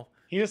no,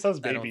 He just says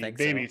I don't baby think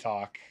baby so.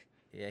 talk.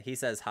 Yeah, he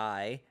says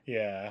hi.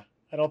 Yeah,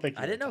 I don't think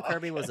he I didn't would know talk.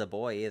 Kirby was a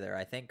boy either.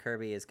 I think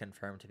Kirby is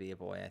confirmed to be a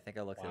boy. I think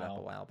I looked it up Wow.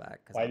 a while back.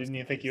 Why didn't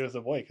you think he was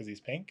a boy? Because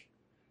he's pink.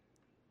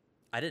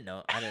 I didn't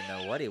know. I didn't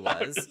know what he I'm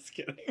was. just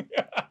kidding.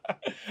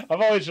 I've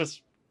always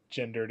just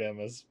gendered him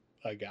as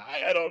a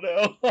guy. I don't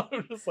know.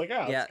 I'm just like,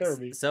 oh, Yeah, it's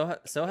Kirby.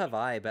 so have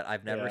I, but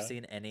I've never Yeah.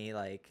 seen any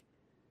like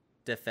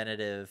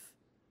definitive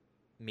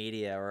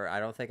media, or I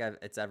don't think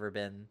it's ever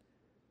been.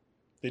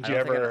 Did I you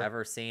don't think I've ever?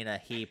 ever seen a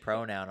he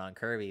pronoun on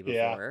Kirby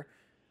Yeah. before.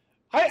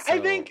 I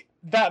So, think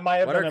that might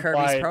have what been are Kirby's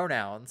implied.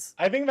 pronouns?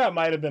 I think that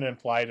might have been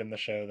implied in the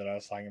show that I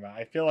was talking about.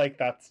 I feel like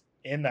that's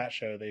in that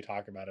show they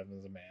talk about him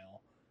as a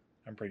male.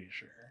 I'm pretty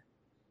sure.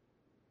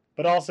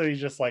 But also he's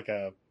just like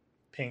a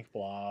pink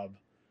blob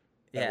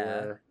that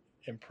Yeah, we're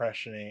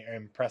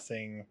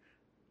impressing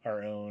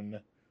our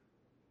own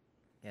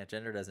Yeah,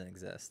 gender doesn't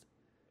exist.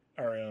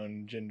 Our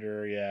own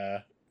gender,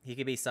 yeah. He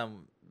could be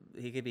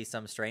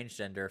some strange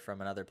gender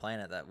from another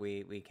planet that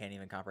we can't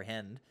even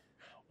comprehend.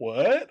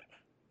 What?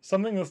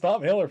 Something that's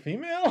not male or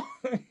female?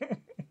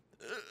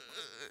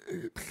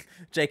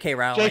 J.K.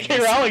 Rowling. J.K.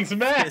 Rowling's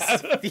mad.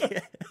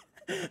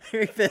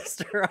 He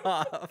pissed her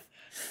off.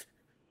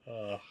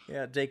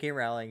 Yeah, J.K.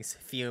 Rowling's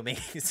fuming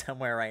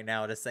somewhere right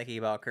now just thinking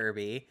about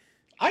Kirby.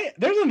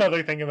 There's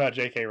another thing about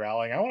J.K.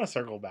 Rowling. I want to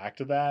circle back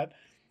to that.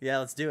 Yeah,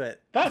 let's do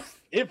it.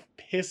 It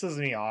pisses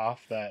me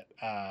off that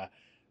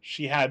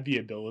she had the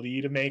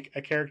ability to make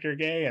a character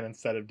gay, and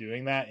instead of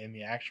doing that in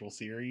the actual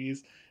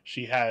series,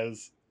 she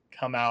has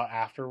come out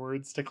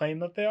afterwards to claim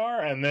that they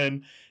are. And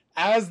then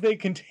as they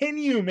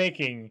continue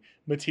making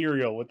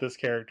material with this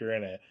character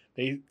in it,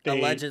 they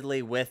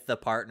allegedly with the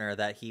partner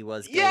that he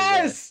was gay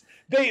yes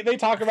with. They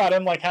talk about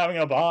him like having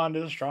a bond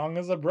as strong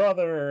as a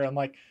brother, and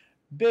like,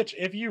 bitch,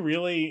 if you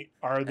really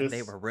are this, and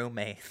they were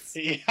roommates.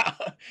 Yeah,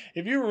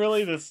 if you're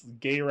really this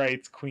gay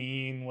rights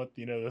queen with,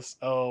 you know, this,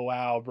 oh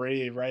wow,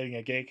 brave writing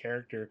a gay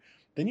character,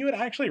 then you would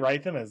actually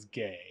write them as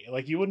gay.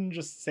 Like, you wouldn't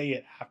just say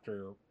it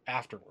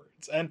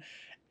afterwards. And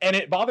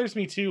it bothers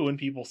me too when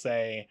people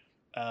say,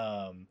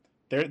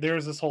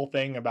 there's this whole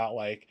thing about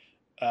like,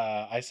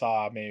 I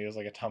saw, maybe it was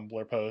like a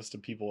Tumblr post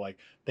of people like,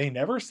 they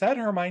never said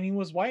Hermione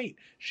was white.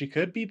 She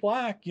could be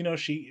black. You know,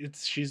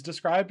 she's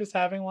described as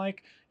having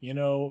like, you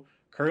know,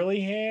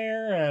 curly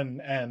hair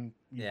and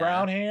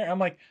brown hair. I'm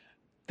like,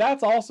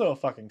 that's also a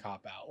fucking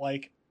cop out.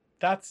 Like,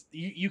 that's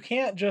you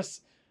can't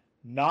just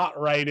not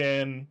write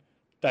in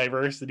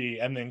diversity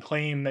and then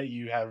claim that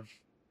you have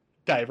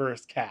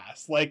diverse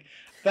cast like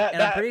that.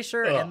 And I'm pretty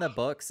sure in the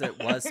books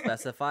it was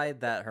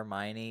specified that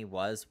Hermione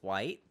was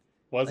white.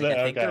 Was like, it?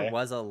 I think okay. there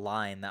was a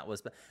line that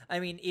was. I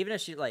mean, even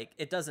if she like,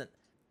 it doesn't.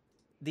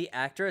 The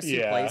actress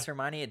who plays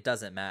Hermione, it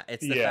doesn't matter.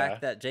 It's the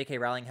fact that J.K.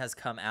 Rowling has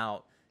come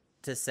out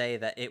to say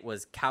that it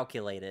was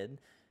calculated.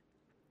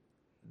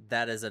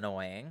 That is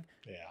annoying.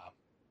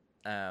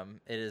 Yeah.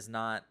 It is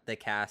not the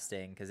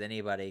casting, because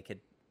anybody could.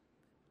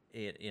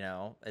 You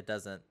know, it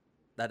doesn't.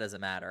 That doesn't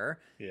matter.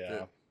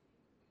 Yeah.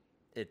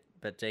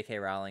 But J.K.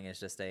 Rowling is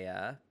just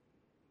a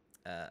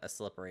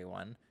slippery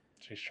one.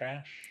 She's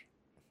trash.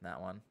 That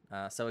one.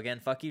 So again,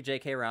 fuck you,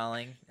 J.K.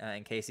 Rowling,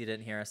 in case you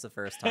didn't hear us the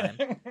first time.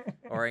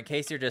 Or in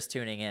case you're just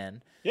tuning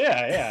in.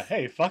 Yeah.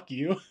 Hey, fuck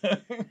you.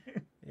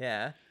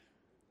 Yeah.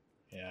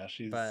 Yeah,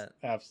 she's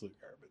absolute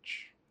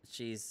garbage.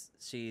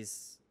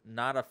 She's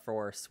not a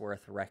force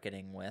worth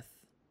reckoning with.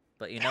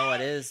 But you know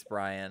what is,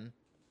 Brian?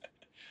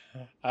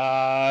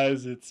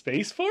 Is it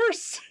Space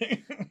Force?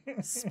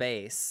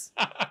 Space.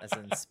 As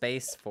in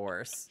Space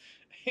Force.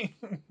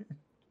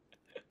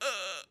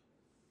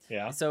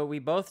 Yeah. So we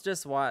both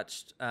just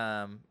watched,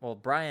 well,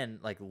 Brian,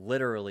 like,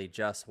 literally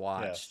just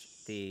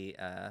watched the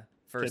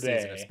first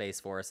season of Space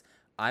Force.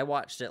 I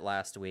watched it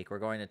last week. We're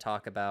going to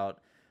talk about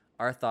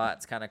our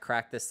thoughts, kind of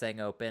crack this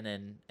thing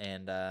open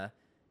and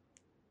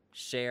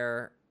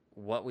share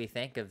what we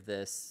think of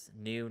this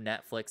new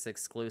Netflix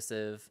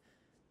exclusive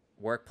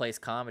workplace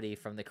comedy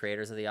from the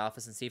creators of The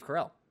Office and Steve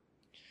Carell.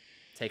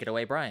 Take it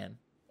away, Brian.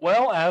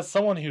 Well, as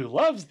someone who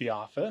loves The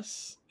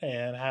Office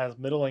and has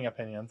middling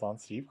opinions on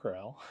Steve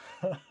Carell,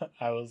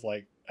 I was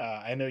like,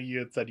 I know you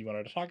had said you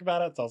wanted to talk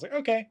about it, so I was like,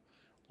 okay,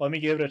 let me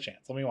give it a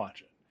chance. Let me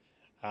watch it.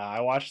 I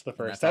watched the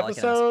first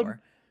episode.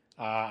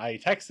 I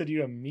texted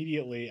you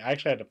immediately. I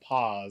actually had to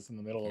pause in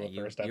the middle of the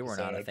first episode. You were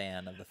not a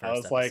fan of the first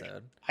episode. I was like,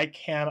 I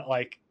can't,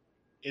 like,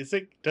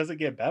 does it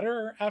get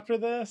better after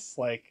this?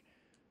 Like,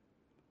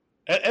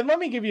 and let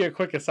me give you a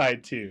quick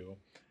aside too.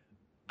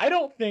 I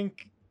don't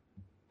think,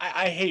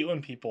 I hate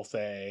when people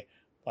say,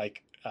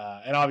 like,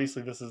 and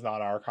obviously this is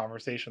not our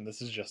conversation.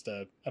 This is just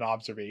an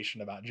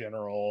observation about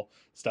general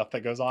stuff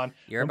that goes on.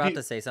 You're about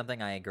to say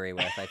something I agree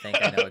with. I think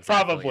I know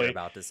exactly what you're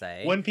about to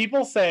say. When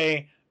people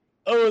say,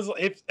 oh,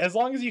 as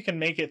long as you can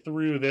make it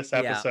through this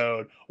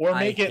episode, or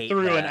make it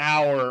through an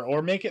hour,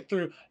 or make it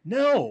through,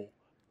 no.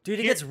 Dude,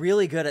 it gets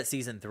really good at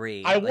season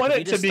 3. I want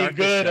it to be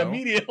good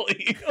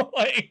immediately.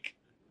 Like,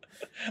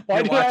 why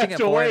You're do I watching have it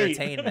to for wait?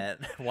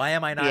 entertainment. Why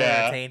am I not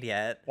entertained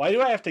yet? Why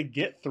do I have to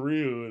get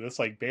through this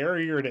like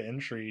barrier to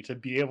entry to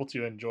be able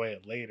to enjoy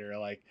it later?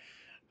 Like,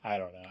 I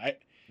don't know.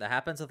 That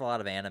happens with a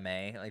lot of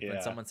anime. Like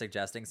when someone's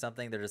suggesting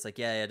something, they're just like,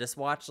 yeah, just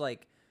watch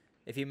like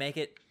if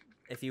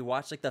you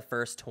watch like the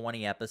first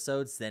 20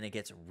 episodes, then it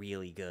gets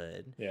really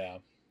good. Yeah.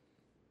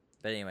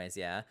 But anyways,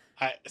 yeah.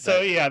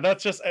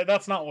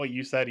 That's not what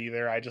you said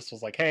either. I just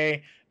was like,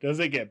 hey, does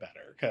it get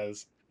better?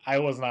 Because I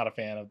was not a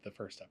fan of the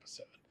first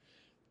episode.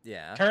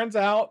 Yeah. Turns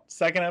out,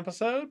 second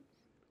episode,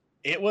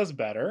 it was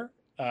better.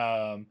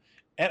 And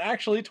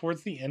actually,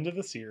 towards the end of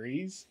the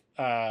series,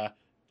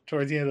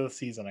 towards the end of the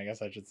season, I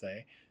guess I should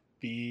say,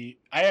 I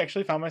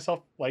actually found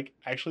myself like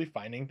actually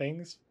finding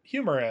things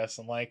humorous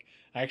and like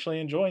actually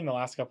enjoying the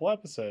last couple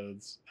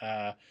episodes.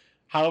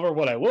 However,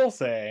 what I will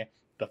say,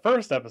 the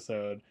first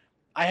episode,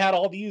 I had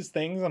all these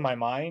things in my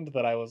mind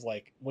that I was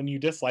like, when you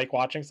dislike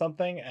watching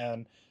something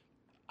and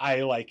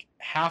I like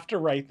have to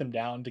write them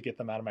down to get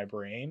them out of my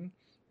brain,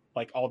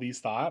 like all these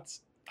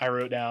thoughts I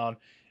wrote down.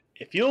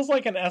 it feels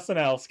like an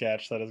SNL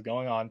sketch that is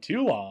going on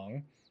too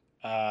long,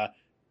 uh,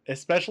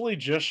 especially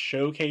just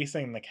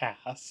showcasing the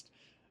cast.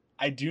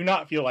 I do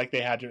not feel like they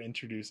had to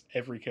introduce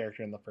every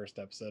character in the first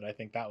episode. I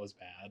think that was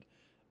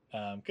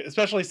bad,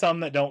 especially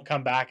some that don't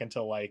come back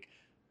until like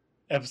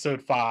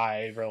episode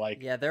 5 or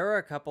like. Yeah, there were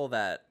a couple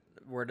that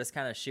were just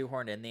kind of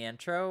shoehorned in the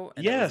intro,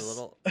 and Yes. it was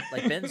a little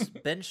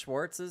like Ben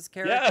Schwartz's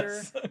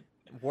character Yes.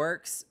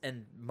 works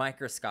in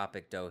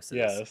microscopic doses.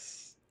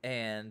 Yes.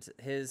 And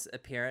his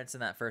appearance in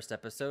that first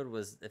episode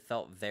it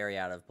felt very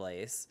out of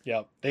place.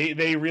 Yep.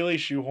 They really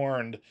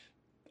shoehorned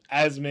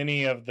as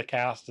many of the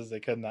cast as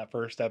they could in that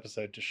first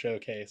episode to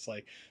showcase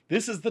like,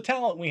 this is the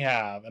talent we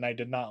have, and I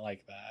did not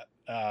like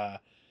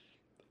that.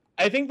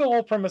 I think the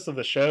whole premise of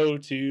the show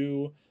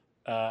too,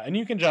 and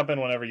you can jump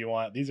in whenever you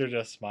want. These are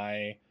just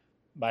my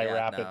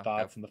rapid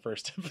thoughts in the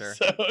first episode.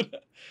 Sure.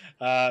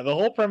 The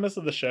whole premise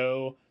of the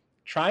show,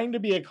 trying to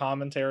be a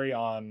commentary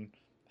on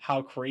how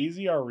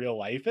crazy our real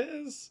life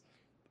is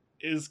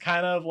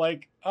kind of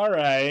like, all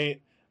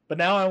right, but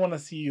now I want to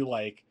see you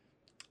like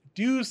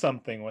do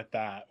something with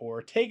that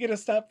or take it a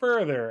step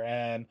further.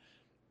 And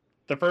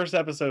the first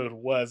episode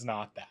was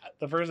not that.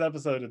 The first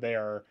episode,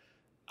 it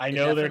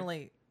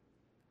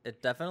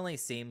definitely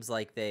seems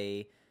like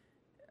they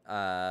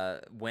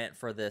went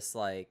for this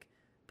like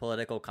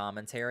political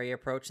commentary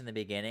approach in the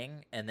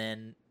beginning, and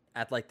then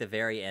at like the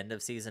very end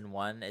of season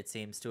 1, it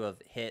seems to have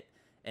hit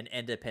an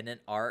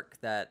independent arc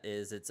that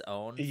is its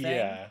own thing.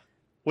 Yeah,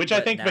 which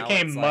I think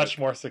became much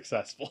more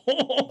successful.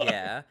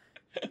 Yeah,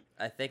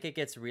 I think it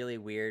gets really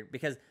weird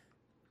because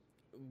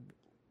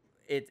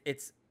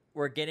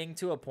we're getting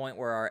to a point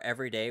where our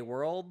everyday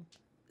world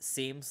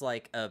seems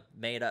like a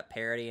made-up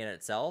parody in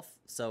itself,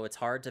 so it's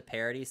hard to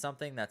parody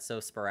something that's so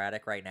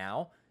sporadic right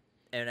now.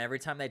 And every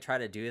time they try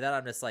to do that,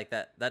 I'm just like,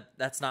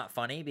 that's not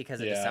funny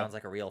because it just sounds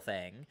like a real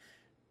thing.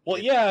 Well,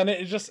 and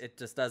it just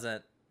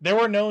doesn't. There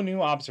were no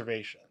new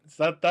observations.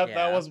 That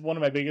was one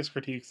of my biggest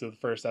critiques of the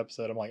first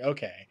episode. I'm like,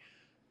 okay,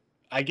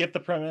 I get the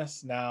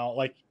premise now.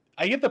 Like,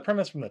 I get the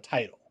premise from the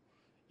title.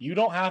 You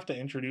don't have to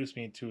introduce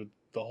me to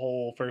the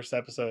whole first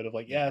episode of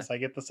like, yes, I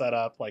get the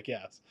setup. Like,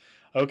 yes,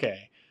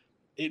 okay.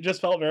 It just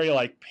felt very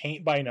like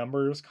paint by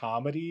numbers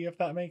comedy, if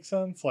that makes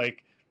sense.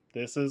 Like,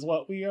 this is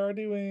what we are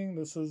doing.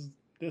 This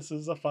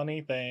is a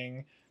funny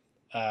thing.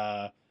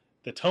 The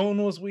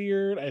tone was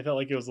weird. I felt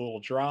like it was a little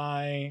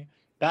dry.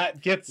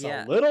 That gets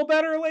a little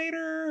better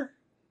later.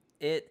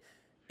 It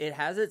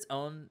has its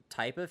own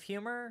type of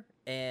humor,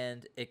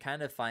 and it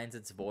kind of finds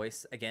its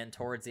voice again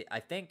towards I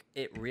think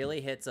it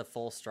really hits a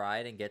full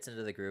stride and gets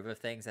into the groove of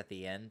things at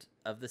the end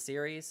of the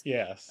series.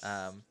 Yes,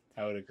 I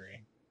would agree.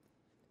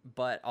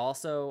 But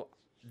also,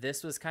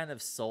 this was kind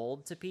of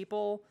sold to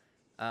people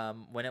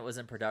when it was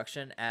in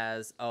production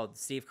as, oh,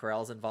 Steve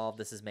Carell's involved.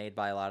 This is made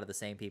by a lot of the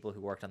same people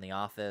who worked on The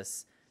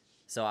Office.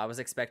 So I was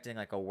expecting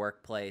like a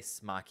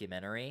workplace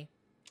mockumentary,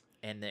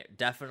 and it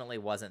definitely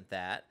wasn't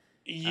that.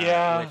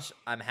 Yeah. Which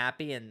I'm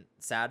happy and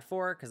sad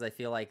for, because I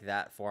feel like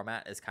that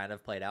format is kind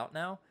of played out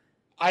now.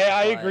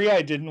 I agree.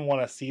 I didn't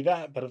want to see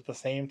that, but at the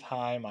same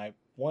time, I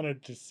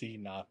wanted to see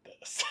not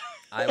this.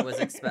 I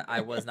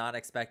was not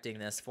expecting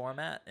this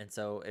format, and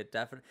so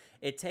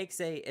they take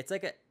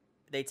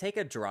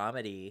a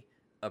dramedy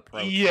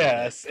approach.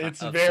 Yes,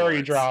 it's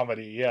very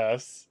dramedy.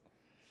 Yes.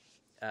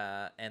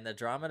 And the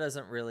drama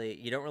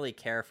you don't really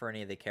care for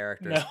any of the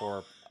characters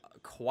for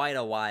quite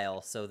a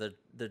while, so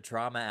the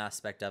drama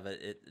aspect of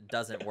it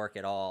doesn't work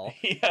at all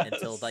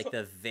until like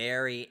the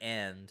very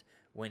end,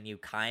 when you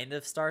kind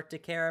of start to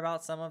care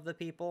about some of the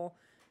people.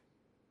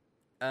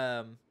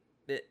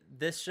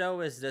 This show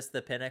is just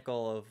the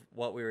pinnacle of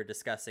what we were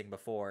discussing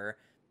before.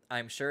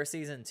 I'm sure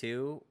season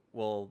 2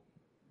 will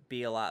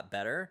be a lot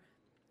better,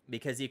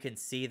 because you can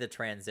see the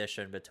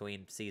transition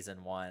between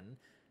season 1.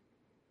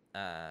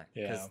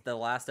 Because the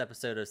last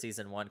episode of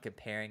season 1,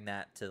 comparing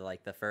that to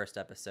like the first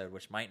episode,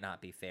 which might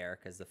not be fair,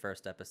 because the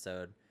first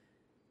episode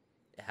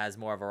has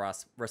more of a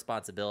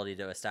responsibility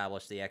to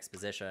establish the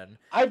exposition.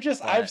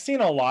 I've seen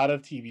a lot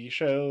of TV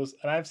shows,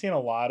 and I've seen a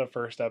lot of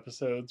first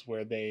episodes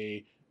where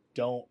they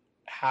don't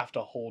have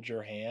to hold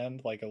your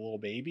hand like a little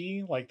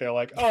baby. Like, they're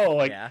like, oh,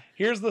 like,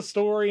 here's the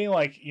story,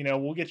 like,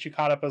 we'll get you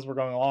caught up as we're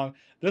going along.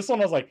 This one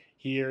was like,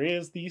 here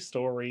is the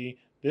story,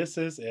 this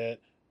is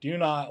it, do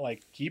not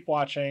like keep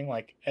watching.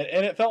 Like,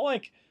 and it felt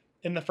like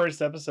in the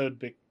first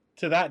episode,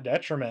 to that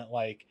detriment,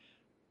 like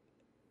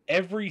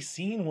every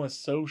scene was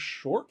so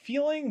short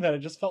feeling that it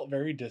just felt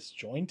very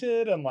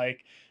disjointed, and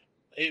like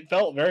it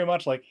felt very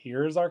much like,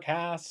 here's our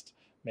cast,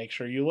 make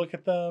sure you look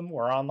at them,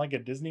 we're on like a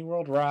Disney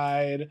World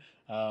ride,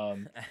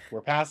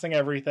 we're passing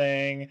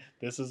everything,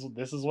 this is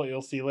what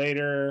you'll see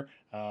later.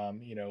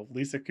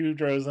 Lisa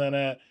Kudrow's in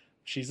it,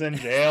 she's in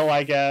jail,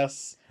 I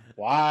guess.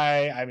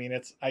 Why? I mean,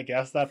 I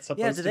guess that's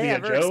supposed to be a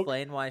joke. Did they ever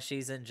explain why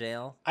she's in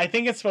jail? I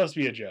think it's supposed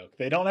to be a joke.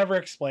 They don't ever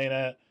explain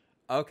it.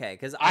 Okay,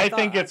 because I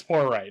think it's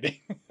poor writing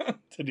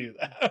to do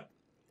that.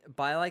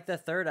 By like the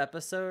third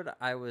episode,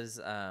 I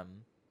was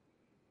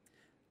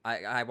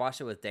I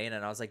watched it with Dana,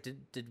 and I was like,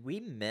 did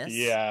we miss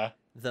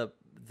the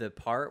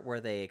part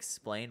where they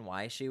explain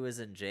why she was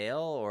in jail,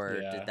 or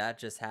Yeah. did that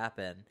just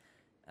happen?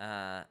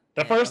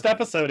 The first okay.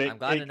 episode, I'm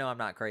glad to know I'm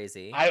not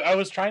crazy. I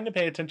was trying to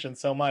pay attention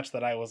so much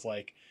that I was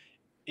like,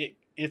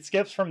 it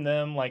skips from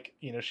them, like,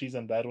 you know, she's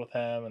in bed with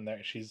him, and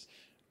there she's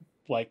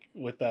like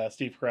with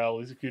Steve Carell,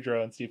 Lisa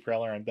Kudrow and Steve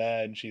Carell are in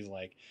bed, and she's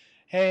like,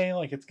 hey,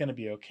 like, it's gonna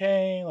be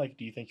okay, like,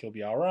 do you think you'll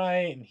be all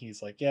right? And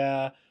he's like,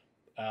 yeah.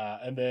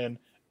 And then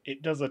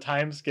it does a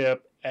time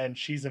skip, and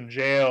she's in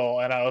jail,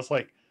 and I was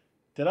like,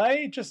 did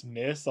I just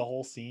miss a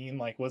whole scene?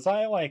 Like, was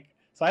I like,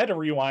 so I had to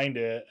rewind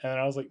it, and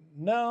I was like,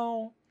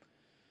 no,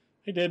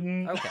 I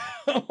didn't. Okay.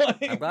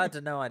 Like, I'm glad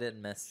to know I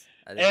didn't miss.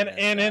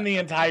 And in the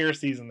entire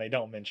season they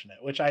don't mention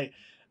it, which I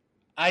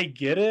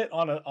get it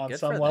on Good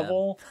some for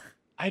level.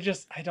 I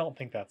don't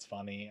think that's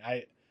funny.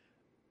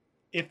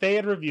 If they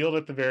had revealed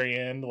at the very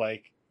end,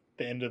 like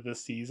the end of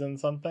this season,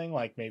 something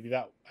like, maybe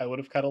that I would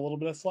have cut a little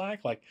bit of slack.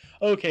 Like,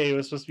 okay, it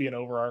was supposed to be an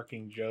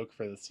overarching joke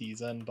for the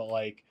season, but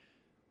like,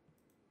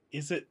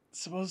 is it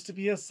supposed to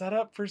be a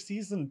setup for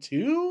season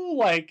 2?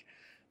 Like,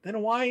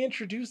 then why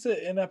introduce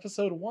it in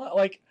episode 1?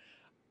 Like,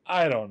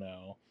 I don't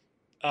know.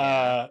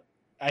 Yeah.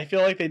 I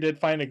feel like they did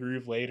find a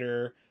groove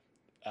later.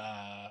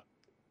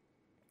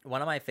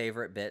 One of my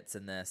favorite bits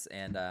in this,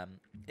 and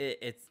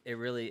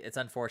it's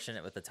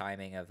unfortunate with the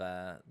timing of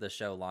the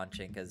show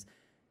launching, because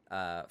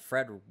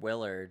Fred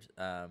Willard,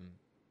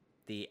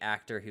 the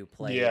actor who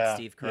played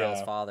Steve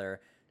Carell's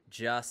father,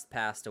 just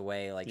passed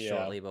away like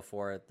shortly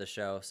before the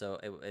show. So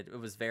it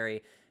was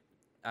very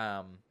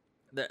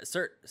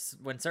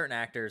when certain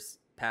actors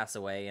pass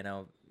away, you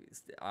know,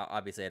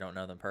 obviously I don't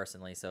know them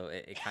personally, so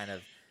it kind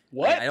of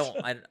what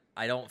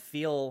I don't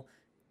feel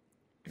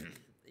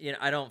you know,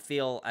 I don't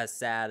feel as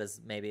sad as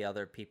maybe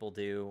other people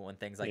do when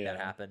things like that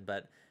happen,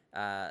 but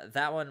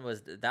that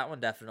one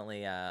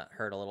definitely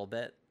hurt a little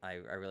bit. I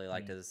really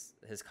liked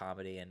his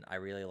comedy, and I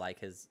really like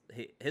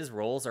his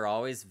roles are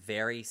always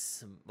very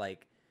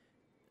like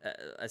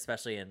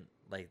especially in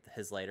like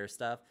his later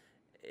stuff,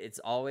 it's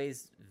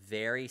always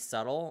very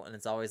subtle, and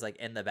it's always like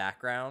in the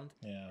background,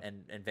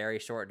 and very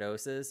short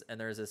doses. And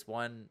there's this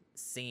one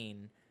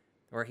scene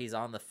where he's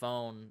on the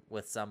phone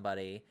with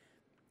somebody,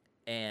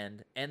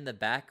 and in the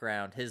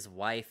background his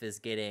wife is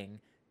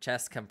getting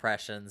chest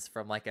compressions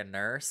from like a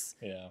nurse,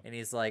 and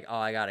he's like, oh,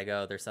 I gotta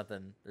go, there's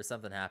something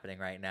happening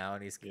right now,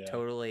 and he's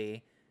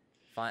totally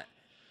fine.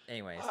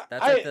 Anyways,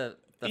 that's like the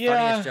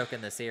funniest joke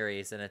in the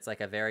series, and it's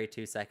like a very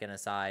 2-second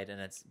aside, and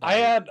it's I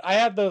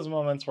had those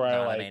moments where I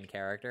like the main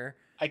character.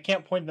 I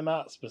can't point them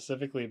out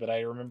specifically, but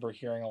I remember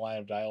hearing a line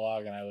of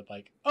dialogue, and I would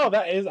like, oh,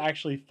 that is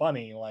actually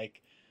funny,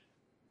 like,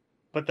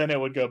 but then it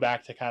would go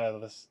back to kind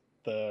of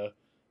the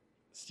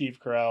Steve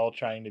Carell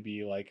trying to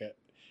be like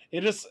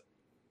it just,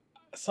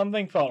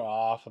 something felt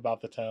off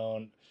about the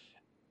tone.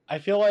 I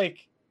feel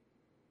like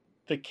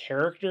the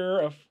character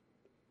of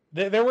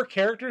there were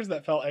characters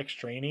that felt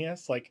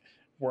extraneous, like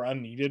were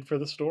unneeded for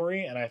the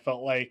story, and I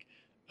felt like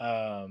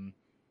Fred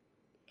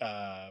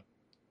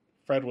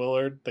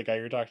Willard, the guy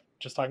you're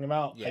just talking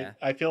about,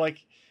 I feel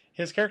like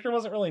his character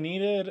wasn't really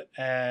needed,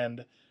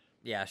 and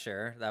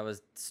sure, that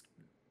was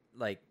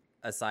like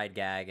a side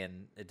gag,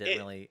 and it didn't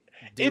really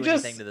do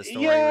anything to the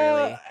story,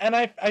 really. And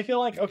I feel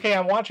like, okay,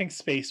 I'm watching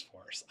Space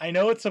Force. I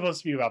know it's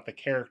supposed to be about the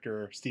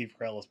character Steve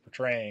Carell is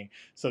portraying,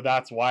 so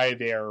that's why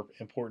they are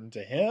important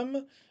to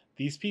him,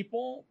 these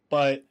people,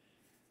 but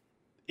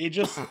it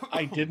just,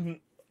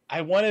 I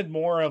wanted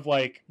more of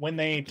like when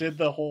they did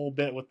the whole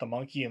bit with the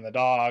monkey and the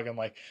dog, and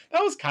like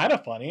that was kind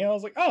of funny. I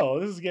was like, oh,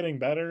 this is getting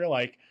better.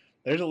 Like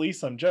there's at least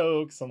some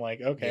jokes. I'm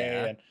like,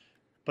 okay.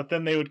 But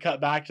then they would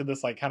cut back to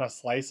this like kind of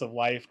slice of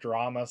life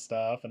drama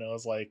stuff, and it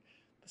was like,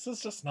 this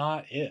is just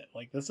not it.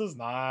 Like, this is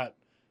not,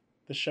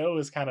 the show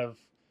is kind of,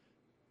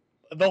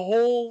 the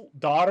whole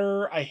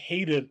daughter, I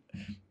hated.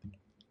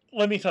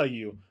 Let me tell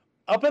you,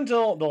 up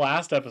until the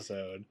last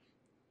episode,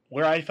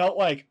 where I felt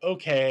like,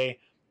 okay,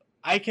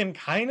 I can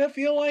kind of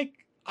feel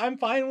like I'm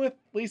fine with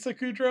Lisa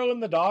Kudrow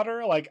and the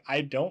daughter. Like,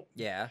 I don't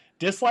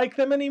dislike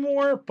them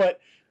anymore, but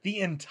the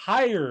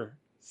entire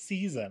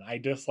season, I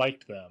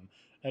disliked them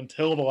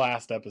until the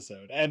last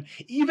episode. And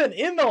even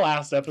in the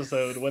last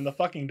episode, when the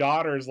fucking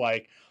daughter's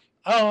like,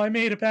 oh, I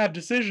made a bad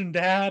decision,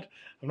 Dad.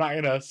 I'm not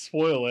going to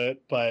spoil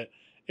it, but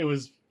it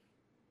was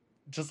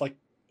just like,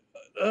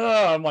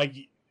 I'm like,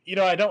 you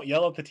know, I don't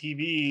yell at the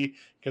TV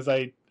because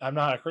I'm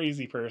not a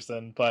crazy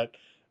person, but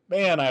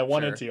man, I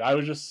wanted to. I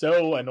was just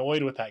so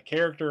annoyed with that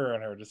character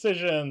and her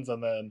decisions,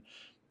 and then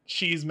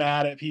she's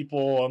mad at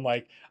people. I'm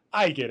like,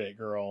 I get it,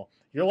 girl.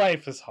 Your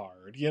life is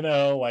hard, you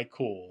know, like,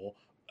 cool.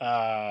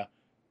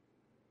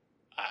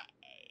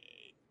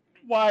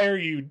 Why are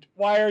you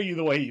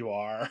the way you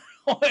are?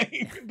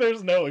 Like,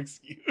 there's no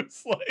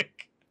excuse.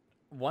 Like,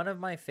 one of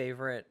my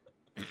favorite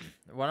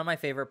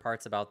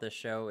parts about this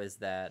show is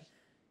that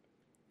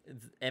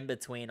in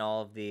between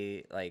all of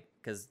the, like,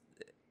 because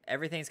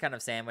everything's kind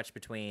of sandwiched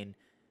between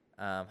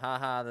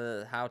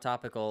how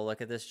topical,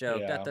 look at this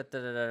joke,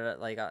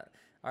 like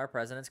our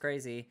president's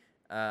crazy,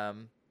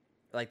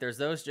 like there's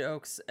those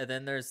jokes, and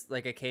then there's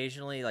like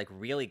occasionally like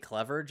really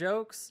clever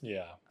jokes,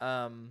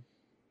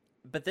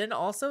 But then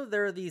also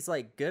there are these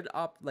like good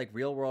like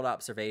real world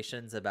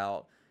observations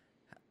about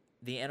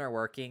the inner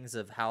workings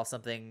of how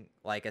something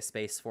like a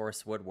Space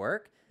Force would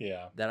work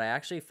Yeah. that I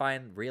actually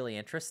find really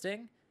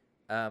interesting.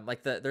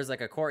 Like there's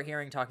like a court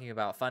hearing talking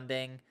about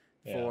funding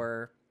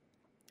Yeah.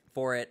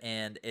 for it,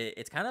 and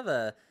it's kind of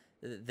a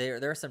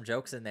there are some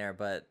jokes in there,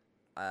 but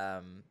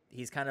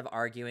he's kind of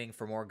arguing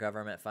for more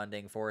government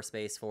funding for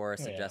Space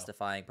Force and Yeah.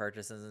 justifying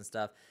purchases and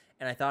stuff.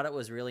 And I thought it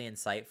was really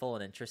insightful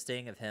and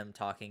interesting of him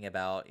talking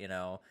about, you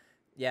know,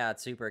 yeah,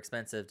 it's super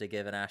expensive to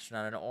give an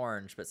astronaut an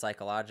orange, but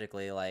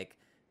psychologically, like,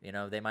 you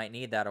know, they might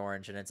need that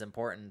orange, and it's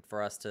important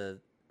for us to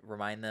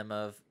remind them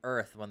of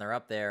Earth when they're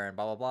up there, and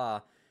blah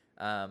blah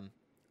blah.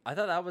 I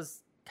thought that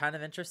was kind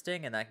of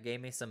interesting, and that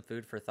gave me some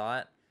food for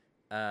thought.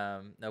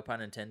 No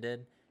pun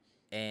intended.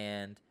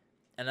 And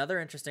another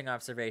interesting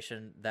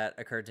observation that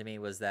occurred to me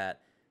was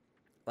that,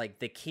 like,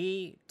 the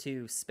key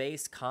to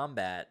space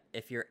combat,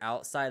 if you're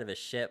outside of a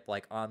ship,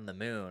 like on the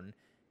moon,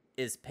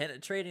 is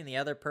penetrating the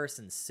other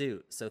person's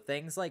suit. So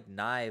things like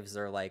knives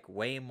are like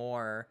way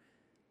more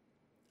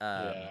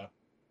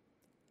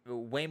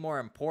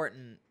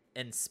important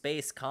in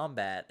space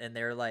combat. And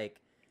they're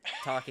like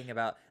talking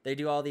about, they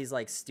do all these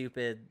like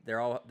stupid, they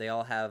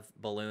all have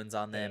balloons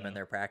on them, and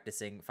they're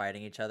practicing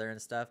fighting each other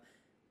and stuff.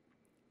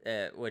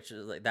 Which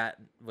is like, that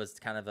was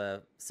kind of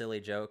a silly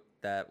joke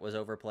that was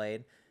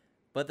overplayed.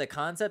 But the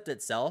concept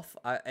itself,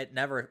 it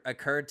never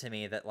occurred to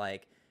me that,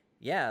 like,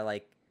 yeah,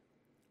 like,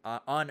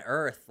 on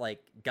Earth,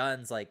 like,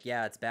 guns, like,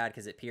 yeah, it's bad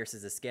because it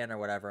pierces the skin or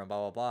whatever and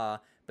blah, blah, blah.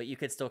 But you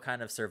could still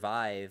kind of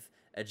survive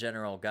a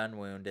general gun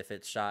wound if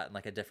it's shot in,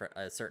 like,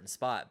 a certain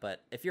spot.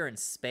 But if you're in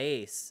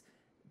space,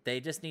 they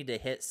just need to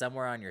hit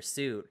somewhere on your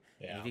suit.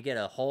 Yeah. And if you get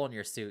a hole in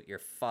your suit, you're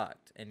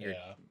fucked. And you're,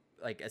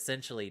 like,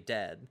 essentially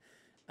dead.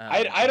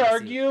 I'd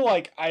argue,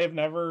 like, I have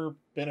never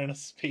been in a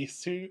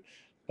spacesuit,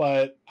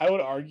 but I would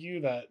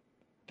argue that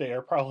they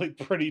are probably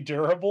pretty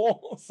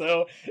durable,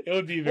 so it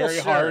would be very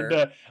hard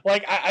to,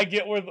 like, I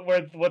get where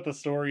what the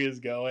story is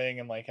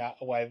going and like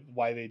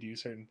why they do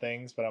certain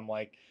things, but I'm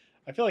like,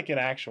 I feel like in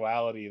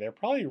actuality they're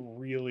probably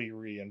really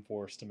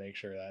reinforced to make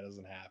sure that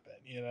doesn't happen,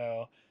 you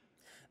know?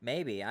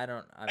 Maybe. I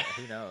don't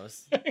who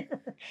knows?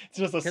 It's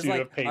just a suit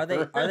like, of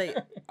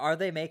paper. Are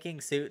they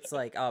making suits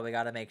like, oh, we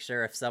got to make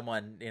sure if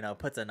someone, you know,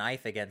 puts a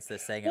knife against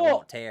this thing, it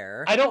won't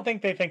tear? I don't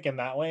think they think in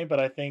that way, but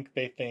I think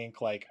they think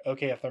like,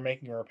 okay, if they're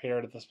making a repair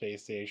to the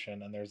space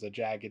station and there's a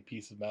jagged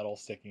piece of metal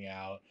sticking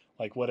out,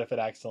 like, what if it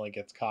accidentally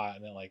gets caught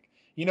and it, like,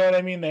 you know what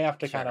I mean? They have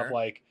to kind of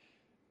like,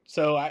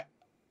 so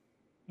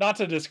not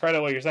to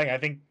discredit what you're saying, I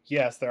think,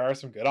 yes, there are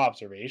some good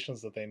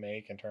observations that they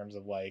make in terms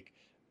of like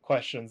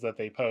questions that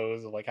they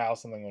pose of like how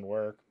something would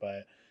work,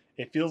 but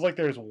it feels like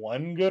there's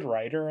one good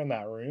writer in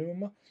that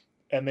room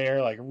and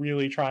they're like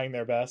really trying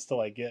their best to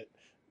like get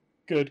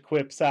good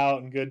quips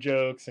out and good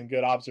jokes and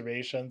good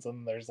observations,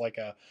 and there's like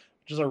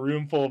just a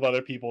room full of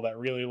other people that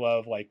really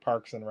love like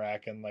Parks and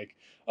Rec and like,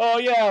 oh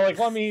yeah, like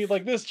let me,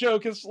 like, this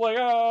joke is like,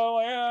 oh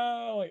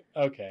yeah, like,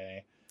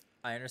 okay.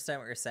 I understand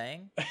what you're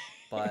saying,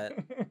 but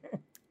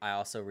I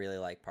also really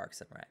like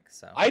Parks and Rec,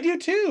 so I do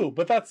too,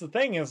 but that's the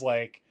thing is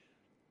like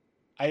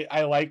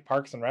I like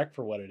Parks and Rec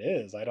for what it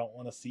is. I don't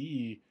want to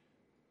see,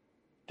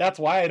 that's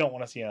why I don't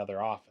want to see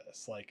another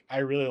Office. Like, I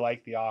really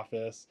like The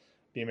Office,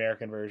 the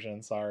American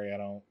version. Sorry, I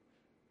don't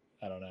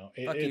know.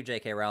 Fuck you,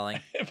 J.K.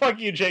 Rowling.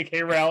 Fuck you,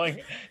 J.K. Rowling.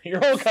 Your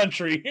whole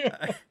country.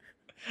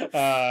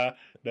 No,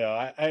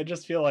 I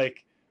just feel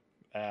like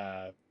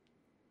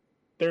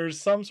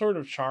there's some sort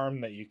of charm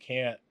that you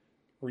can't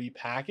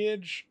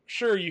repackage.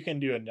 Sure, you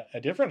can do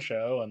a different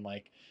show and,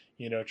 like,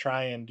 you know,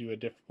 try and do a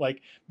different,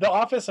 like, The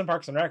Office and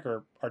Parks and Rec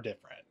are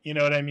different. You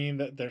know what I mean?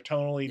 That they're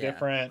tonally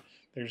different.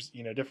 There's,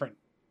 you know, different,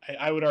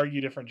 I would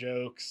argue different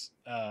jokes.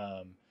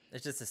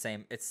 It's just the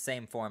same. It's the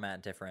same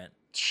format, different.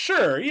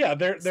 Sure, yeah.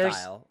 There's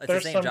style. It's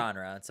the same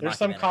genre. There's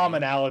some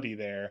commonality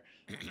there,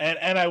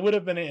 and I would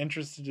have been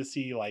interested to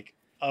see like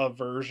a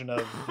version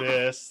of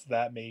this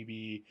that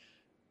maybe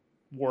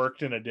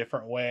worked in a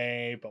different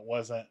way, but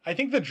wasn't. I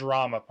think the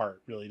drama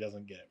part really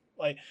doesn't get it.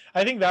 Like,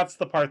 I think that's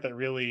the part that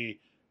really.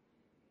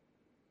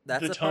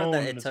 That's the part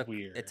that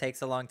weird. It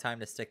takes a long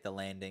time to stick the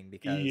landing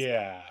because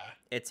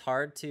it's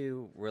hard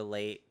to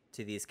relate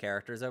to these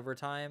characters over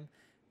time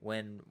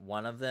when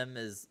one of them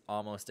is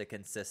almost a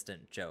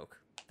consistent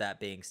joke, that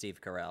being Steve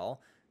Carell.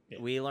 Yeah.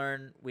 We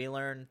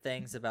learn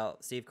things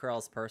about Steve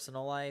Carell's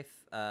personal life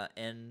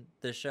in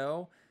the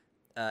show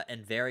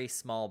in very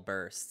small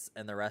bursts,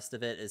 and the rest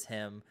of it is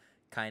him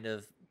kind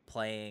of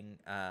playing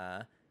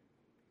a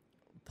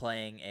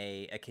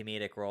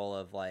comedic role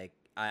of like,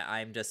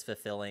 I'm just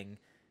fulfilling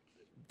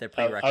the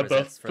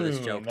prerequisites for this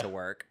joke to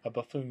work. A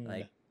buffoon.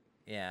 Like,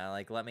 yeah,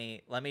 like let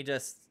me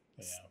just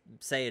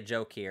say a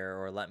joke here,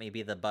 or let me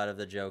be the butt of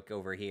the joke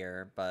over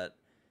here.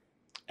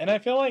 And I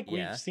feel like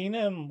we've seen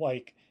him,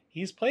 like,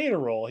 he's played a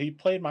role. He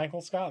played Michael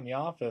Scott in The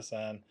Office,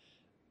 and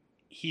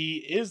he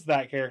is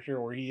that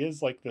character where he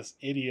is like this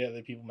idiot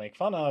that people make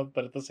fun of,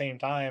 but at the same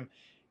time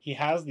he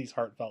has these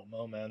heartfelt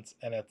moments,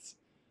 and it's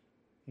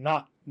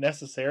not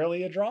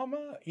necessarily a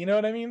drama, you know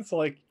what I mean? So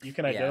like, you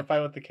can identify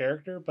with the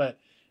character, but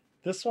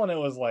This one, it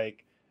was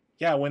like,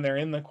 yeah, when they're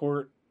in the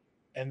court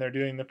and they're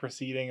doing the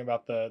proceeding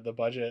about the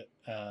budget,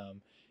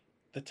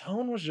 the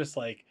tone was just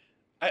like,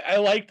 I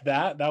liked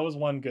that. That was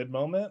one good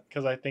moment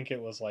because I think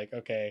it was like,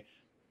 okay,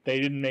 they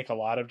didn't make a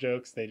lot of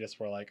jokes. They just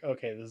were like,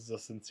 okay, this is a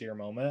sincere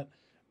moment.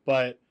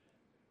 But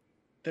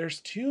there's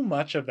too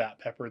much of that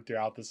peppered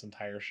throughout this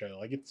entire show.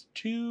 Like it's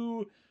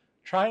too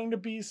trying to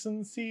be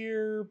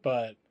sincere,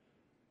 but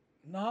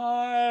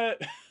not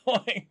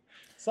like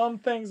some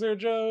things are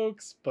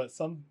jokes, but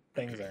some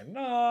things are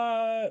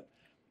not.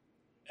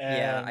 And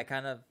yeah, I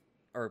kind of,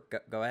 or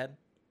go ahead.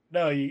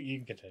 No, you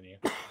can continue.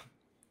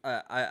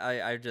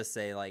 I just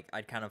say, like,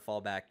 I'd kind of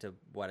fall back to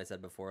what I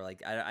said before.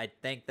 Like, I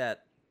think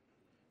that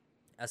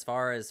as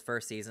far as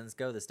first seasons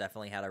go, this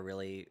definitely had a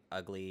really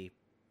ugly,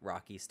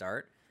 rocky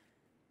start.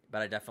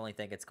 But I definitely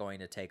think it's going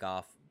to take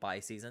off by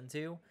season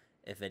 2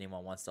 if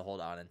anyone wants to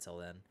hold on until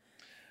then.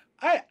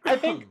 I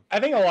think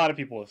a lot of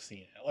people have seen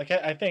it. Like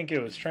I think it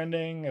was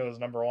trending. It was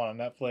number 1 on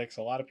Netflix.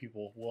 A lot of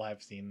people will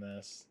have seen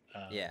this.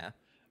 Yeah.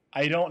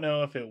 I don't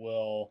know if it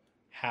will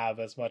have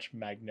as much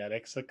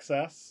magnetic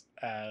success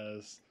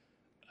as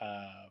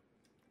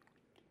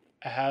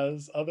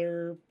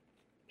other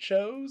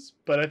shows,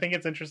 but I think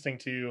it's interesting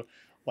too.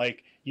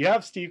 Like you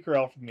have Steve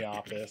Carell from The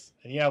Office,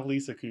 and you have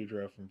Lisa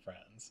Kudrow from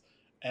Friends,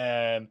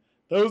 and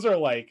those are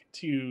like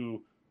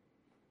two.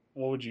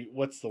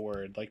 What's the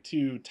word? Like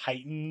two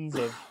titans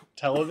of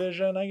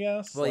television, I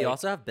guess. Well, like, you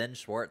also have Ben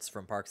Schwartz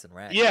from Parks and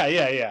Rec.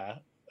 Yeah.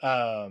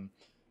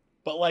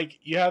 But like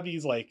you have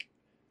these like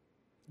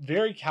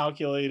very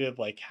calculated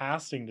like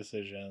casting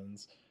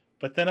decisions,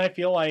 but then I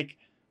feel like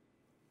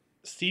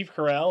Steve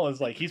Carell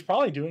is like he's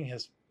probably doing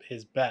his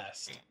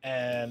best,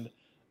 and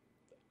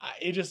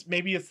it just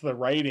maybe it's the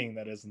writing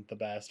that isn't the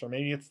best, or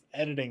maybe it's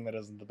editing that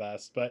isn't the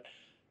best, but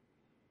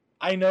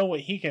I know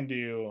what he can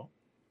do,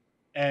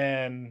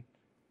 and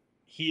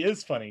he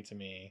is funny to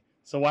me.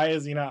 So why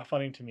is he not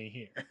funny to me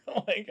here?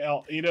 Like,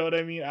 you know what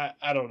I mean?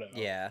 I don't know.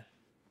 Yeah.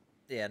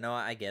 No,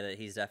 I get it.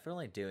 He's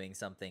definitely doing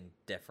something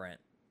different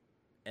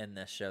in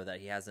this show that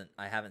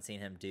I haven't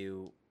seen him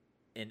do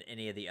in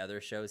any of the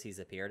other shows he's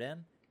appeared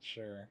in.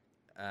 Sure.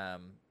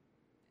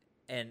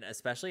 And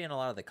especially in a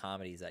lot of the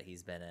comedies that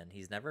he's been in,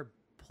 he's never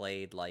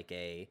played like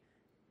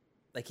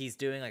he's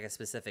doing like a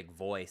specific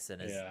voice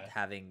and is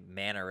having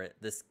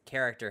this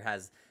character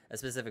has a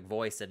specific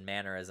voice and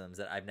mannerisms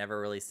that I've never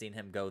really seen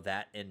him go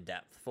that in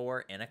depth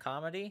for in a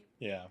comedy.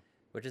 Yeah.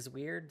 Which is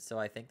weird. So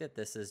I think that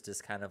this is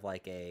just kind of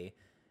like an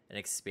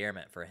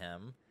experiment for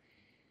him.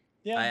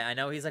 Yeah. I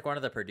know he's like one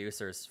of the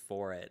producers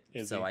for it.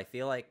 So I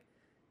feel like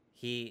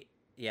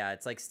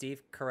it's like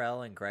Steve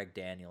Carell and Greg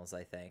Daniels,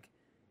 I think.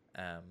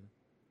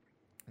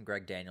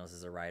 Greg Daniels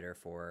is a writer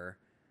for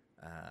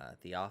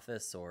The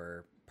Office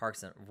or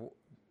Parks and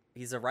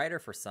he's a writer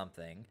for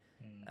something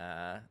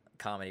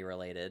comedy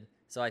related.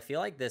 So I feel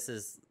like this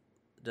is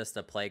just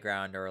a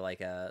playground or like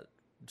a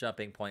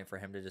jumping point for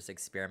him to just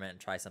experiment and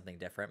try something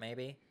different.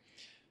 Maybe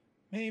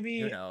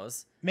who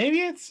knows? Maybe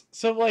it's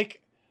so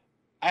like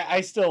I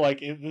still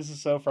like it, this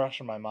is so fresh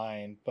in my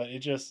mind, but it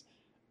just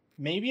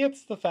maybe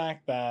it's the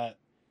fact that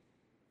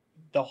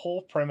the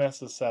whole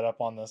premise is set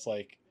up on this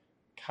like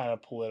kind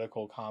of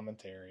political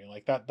commentary.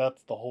 Like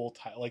that's the whole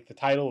like the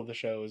title of the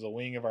show is A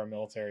Wing of Our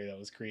Military that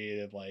was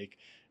created like,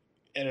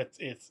 and it's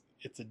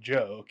a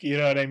joke, you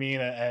know what I mean?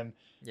 And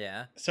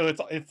yeah, so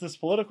it's this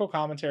political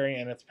commentary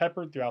and it's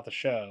peppered throughout the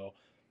show,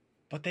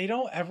 but they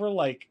don't ever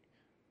like,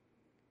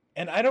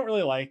 and I don't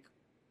really like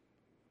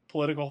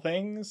political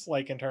things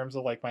like in terms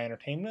of like my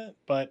entertainment,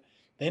 but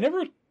they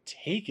never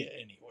take it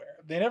anywhere.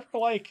 They never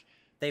like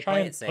they try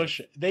play and it push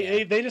safe.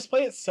 it. They just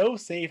play it so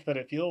safe that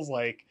it feels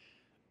like,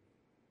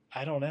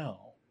 I don't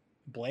know,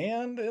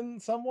 bland in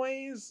some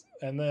ways.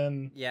 And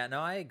then yeah,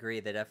 no, I agree.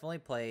 They definitely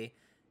play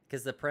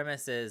because the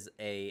premise is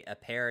a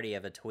parody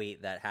of a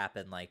tweet that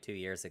happened like 2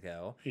 years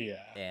ago.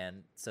 Yeah,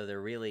 and so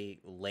they're really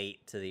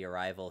late to the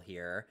arrival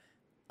here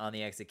on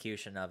the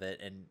execution of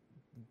it.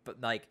 But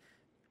like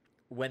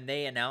when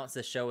they announced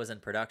the show was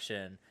in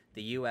production,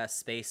 the U.S.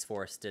 Space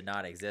Force did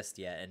not exist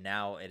yet, and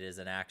now it is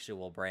an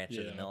actual branch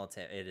of the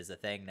military. It is a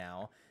thing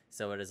now,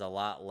 so it is a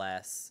lot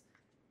less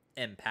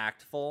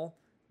impactful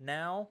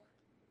now.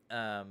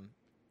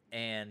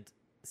 And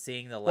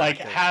seeing the like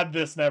had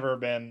this never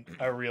been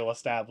a real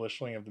established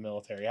wing of the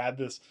military, had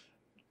this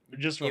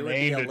just it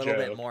remained would be a little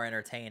joke. bit more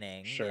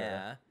entertaining. Sure.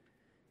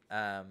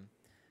 Yeah.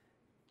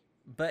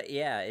 But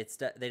yeah,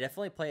 they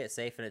definitely play it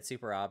safe and it's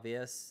super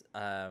obvious.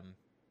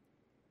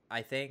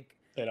 I think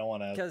they don't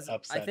want to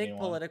upset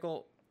anyone.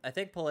 I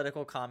think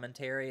political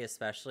commentary,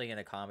 especially in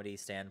a comedy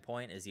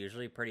standpoint, is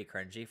usually pretty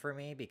cringy for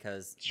me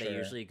because they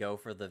usually go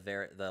for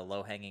the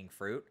low-hanging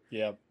fruit.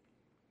 Yep.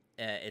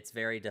 It's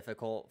very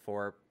difficult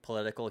for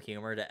political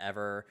humor to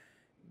ever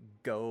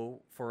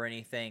go for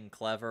anything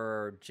clever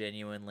or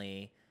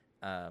genuinely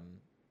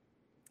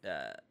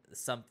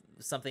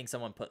something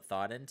someone put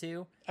thought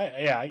into.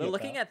 But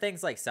looking at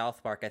things like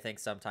South Park, I think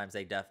sometimes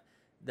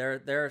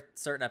there are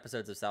certain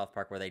episodes of South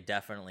Park where they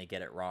definitely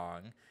get it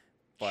wrong,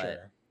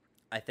 but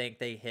I think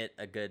they hit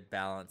a good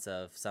balance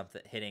of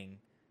something hitting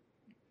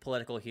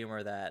political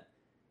humor that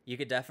you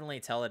could definitely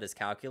tell it is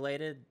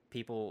calculated.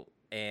 People,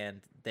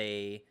 and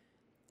they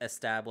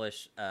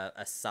establish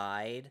a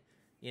side,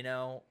 you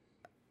know,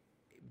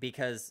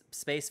 because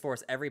Space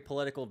Force, every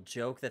political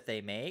joke that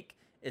they make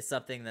is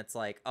something that's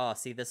like, oh,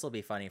 see, this will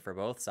be funny for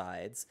both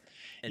sides.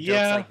 And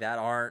jokes like that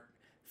aren't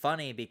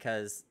funny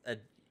because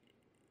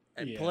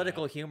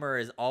political humor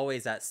is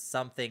always at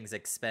something's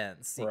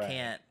expense. You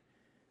can't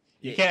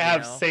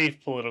have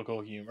safe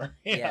political humor.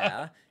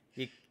 Yes.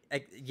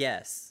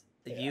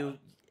 You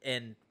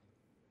in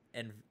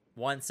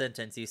one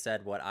sentence you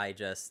said what I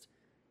just,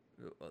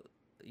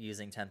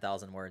 using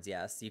 10,000 words.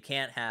 Yes, you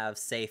can't have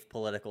safe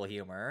political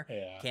humor.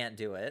 Can't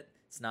do it.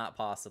 It's not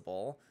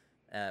possible.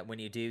 When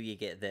you do, you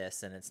get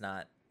this, and it's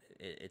not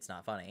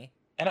funny.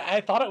 And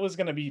I thought it was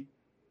going to be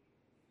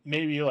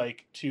maybe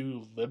like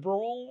too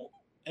liberal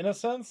in a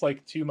sense,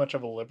 like too much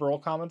of a liberal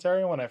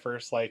commentary when I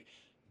first like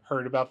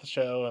heard about the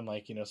show and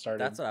like, you know, started.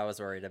 That's what I was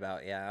worried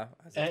about. Yeah,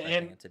 I was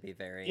expecting it to be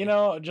very, you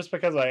know, just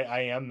because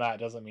I am that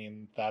doesn't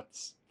mean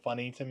that's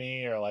funny to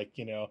me, or like,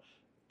 you know,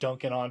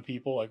 dunking on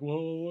people like,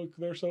 whoa, look,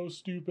 they're so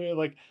stupid.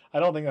 Like, I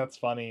don't think that's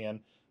funny. And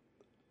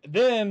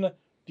then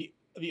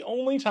the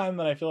only time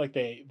that I feel like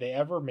they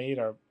ever made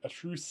a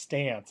true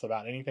stance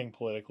about anything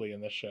politically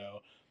in this show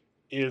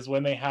is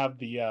when they have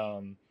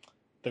the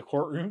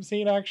courtroom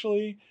scene,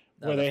 actually,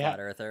 where they have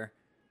Flat Earther.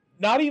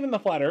 Not even the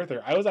Flat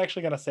Earther. I was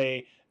actually going to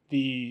say the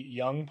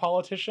young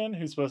politician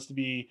who's supposed to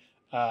be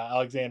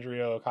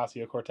Alexandria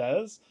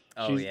Ocasio-Cortez.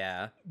 Oh,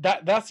 yeah.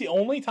 That's the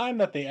only time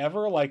that they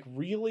ever like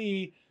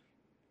really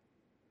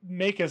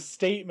make a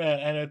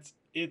statement, and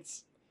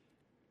it's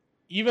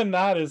even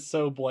that is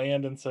so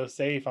bland and so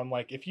safe. I'm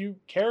like, if you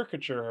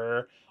caricature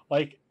her,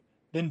 like,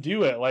 then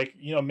do it. Like,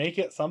 you know, make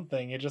it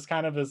something. It just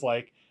kind of is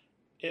like,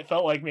 it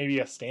felt like maybe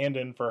a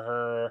stand-in for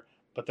her,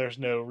 but there's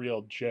no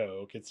real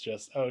joke. It's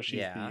just, oh,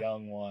 she's the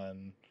young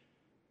one.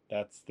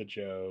 That's the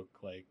joke.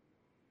 Like,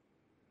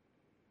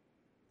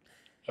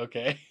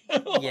 okay.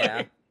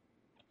 Yeah.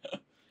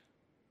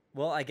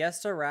 Well, I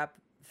guess to wrap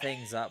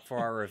things up for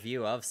our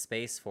review of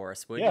Space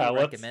Force, would you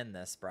recommend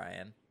this,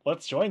 Brian?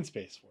 Let's join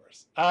Space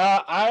Force.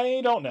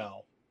 I don't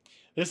know.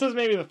 This is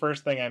maybe the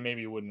first thing I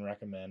maybe wouldn't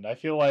recommend. I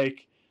feel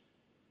like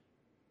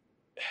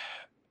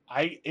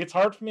it's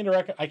hard for me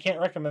to I can't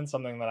recommend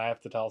something that I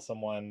have to tell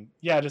someone,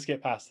 yeah, just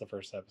get past the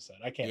first episode.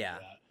 I can't do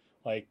that.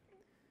 Like,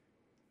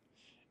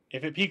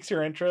 if it piques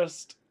your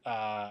interest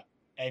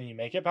and you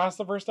make it past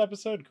the first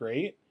episode,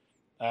 great.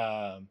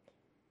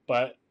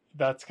 But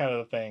that's kind of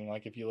the thing.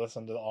 Like, if you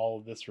listen to all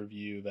of this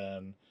review,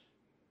 then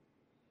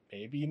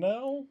maybe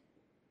no.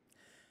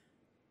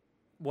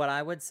 What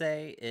I would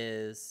say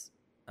is,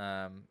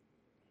 I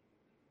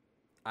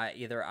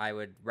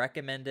would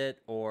recommend it,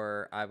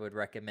 or I would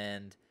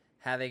recommend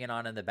having it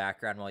on in the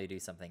background while you do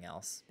something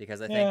else,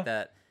 because I think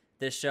that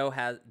this show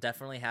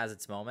definitely has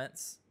its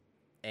moments,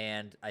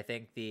 and I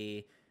think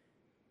the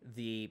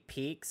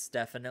peaks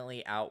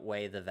definitely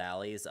outweigh the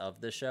valleys of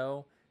the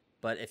show.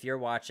 But if you're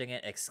watching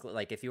it,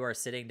 like if you are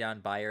sitting down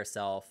by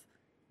yourself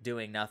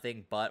doing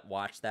nothing but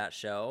watch that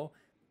show,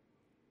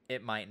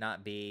 it might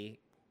not be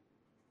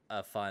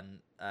as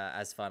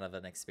fun of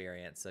an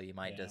experience. So you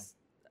might just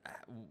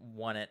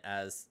want it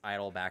as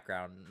idle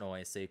background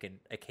noise, so you can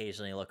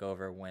occasionally look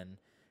over when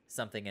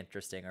something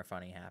interesting or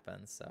funny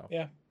happens. So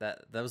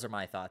those are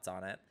my thoughts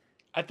on it.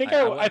 I think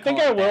I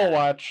will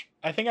watch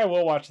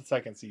the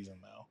second season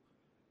though.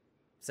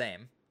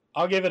 Same.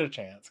 I'll give it a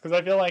chance, because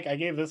I feel like I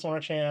gave this one a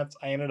chance.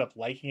 I ended up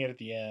liking it at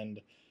the end.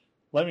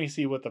 Let me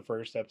see what the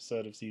first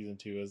episode of season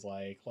 2 is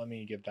like. Let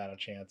me give that a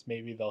chance.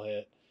 Maybe they'll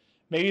hit,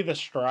 maybe the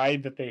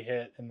stride that they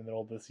hit in the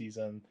middle of the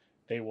season,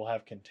 they will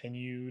have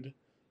continued.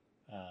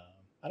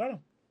 I don't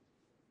know.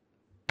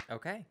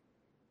 Okay.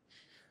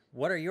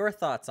 What are your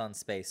thoughts on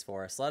Space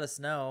Force? Let us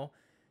know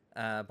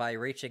by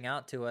reaching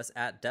out to us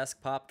at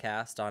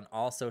DeskPopcast on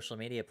all social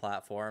media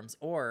platforms,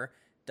 or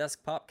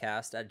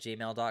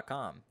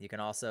deskpopcast@gmail.com. You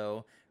can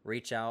also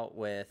reach out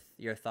with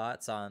your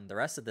thoughts on the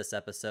rest of this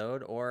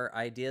episode, or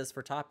ideas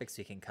for topics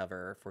we can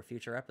cover for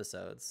future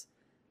episodes.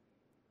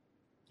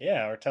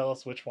 Yeah, or tell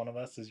us which one of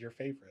us is your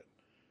favorite.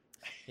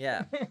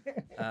 Yeah.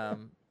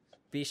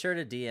 Be sure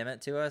to DM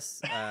it to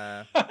us.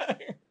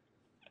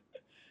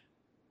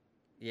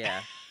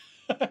 Yeah.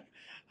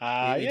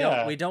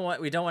 We don't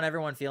want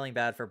everyone feeling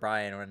bad for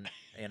Brian when,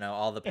 you know,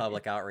 all the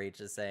public outreach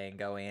is saying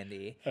go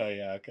Andy. Oh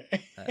yeah,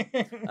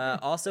 okay.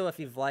 Also, if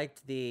you've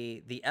liked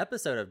the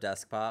episode of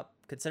Desk Pop,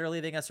 consider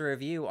leaving us a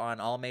review on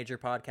all major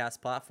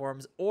podcast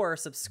platforms, or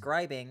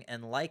subscribing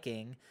and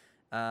liking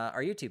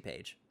our YouTube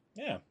page.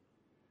 Yeah.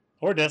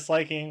 Or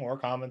disliking or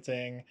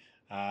commenting.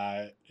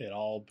 It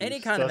all boosts any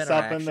kind us of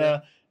interaction.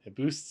 up it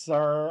boosts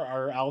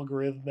our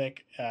algorithmic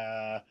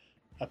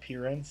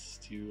appearance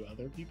to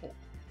other people.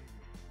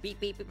 Beep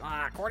beep beep.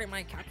 According to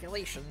my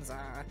calculations,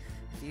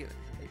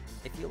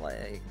 if you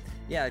like,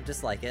 yeah,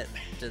 just like it,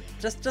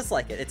 just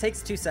like it. It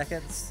takes 2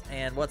 seconds,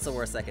 and what's the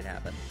worst that can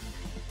happen?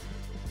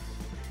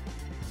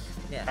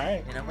 Yeah. All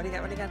right. You know, what do you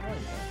got going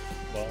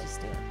for? Well,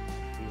 just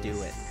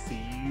do it. See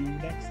you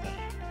next time.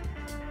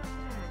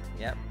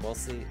 Yep, we'll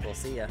see. We'll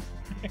see ya.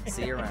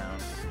 See you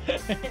around.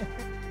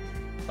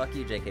 Fuck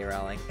you, J.K.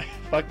 Rowling.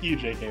 Fuck you,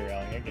 J.K.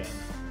 Rowling, again.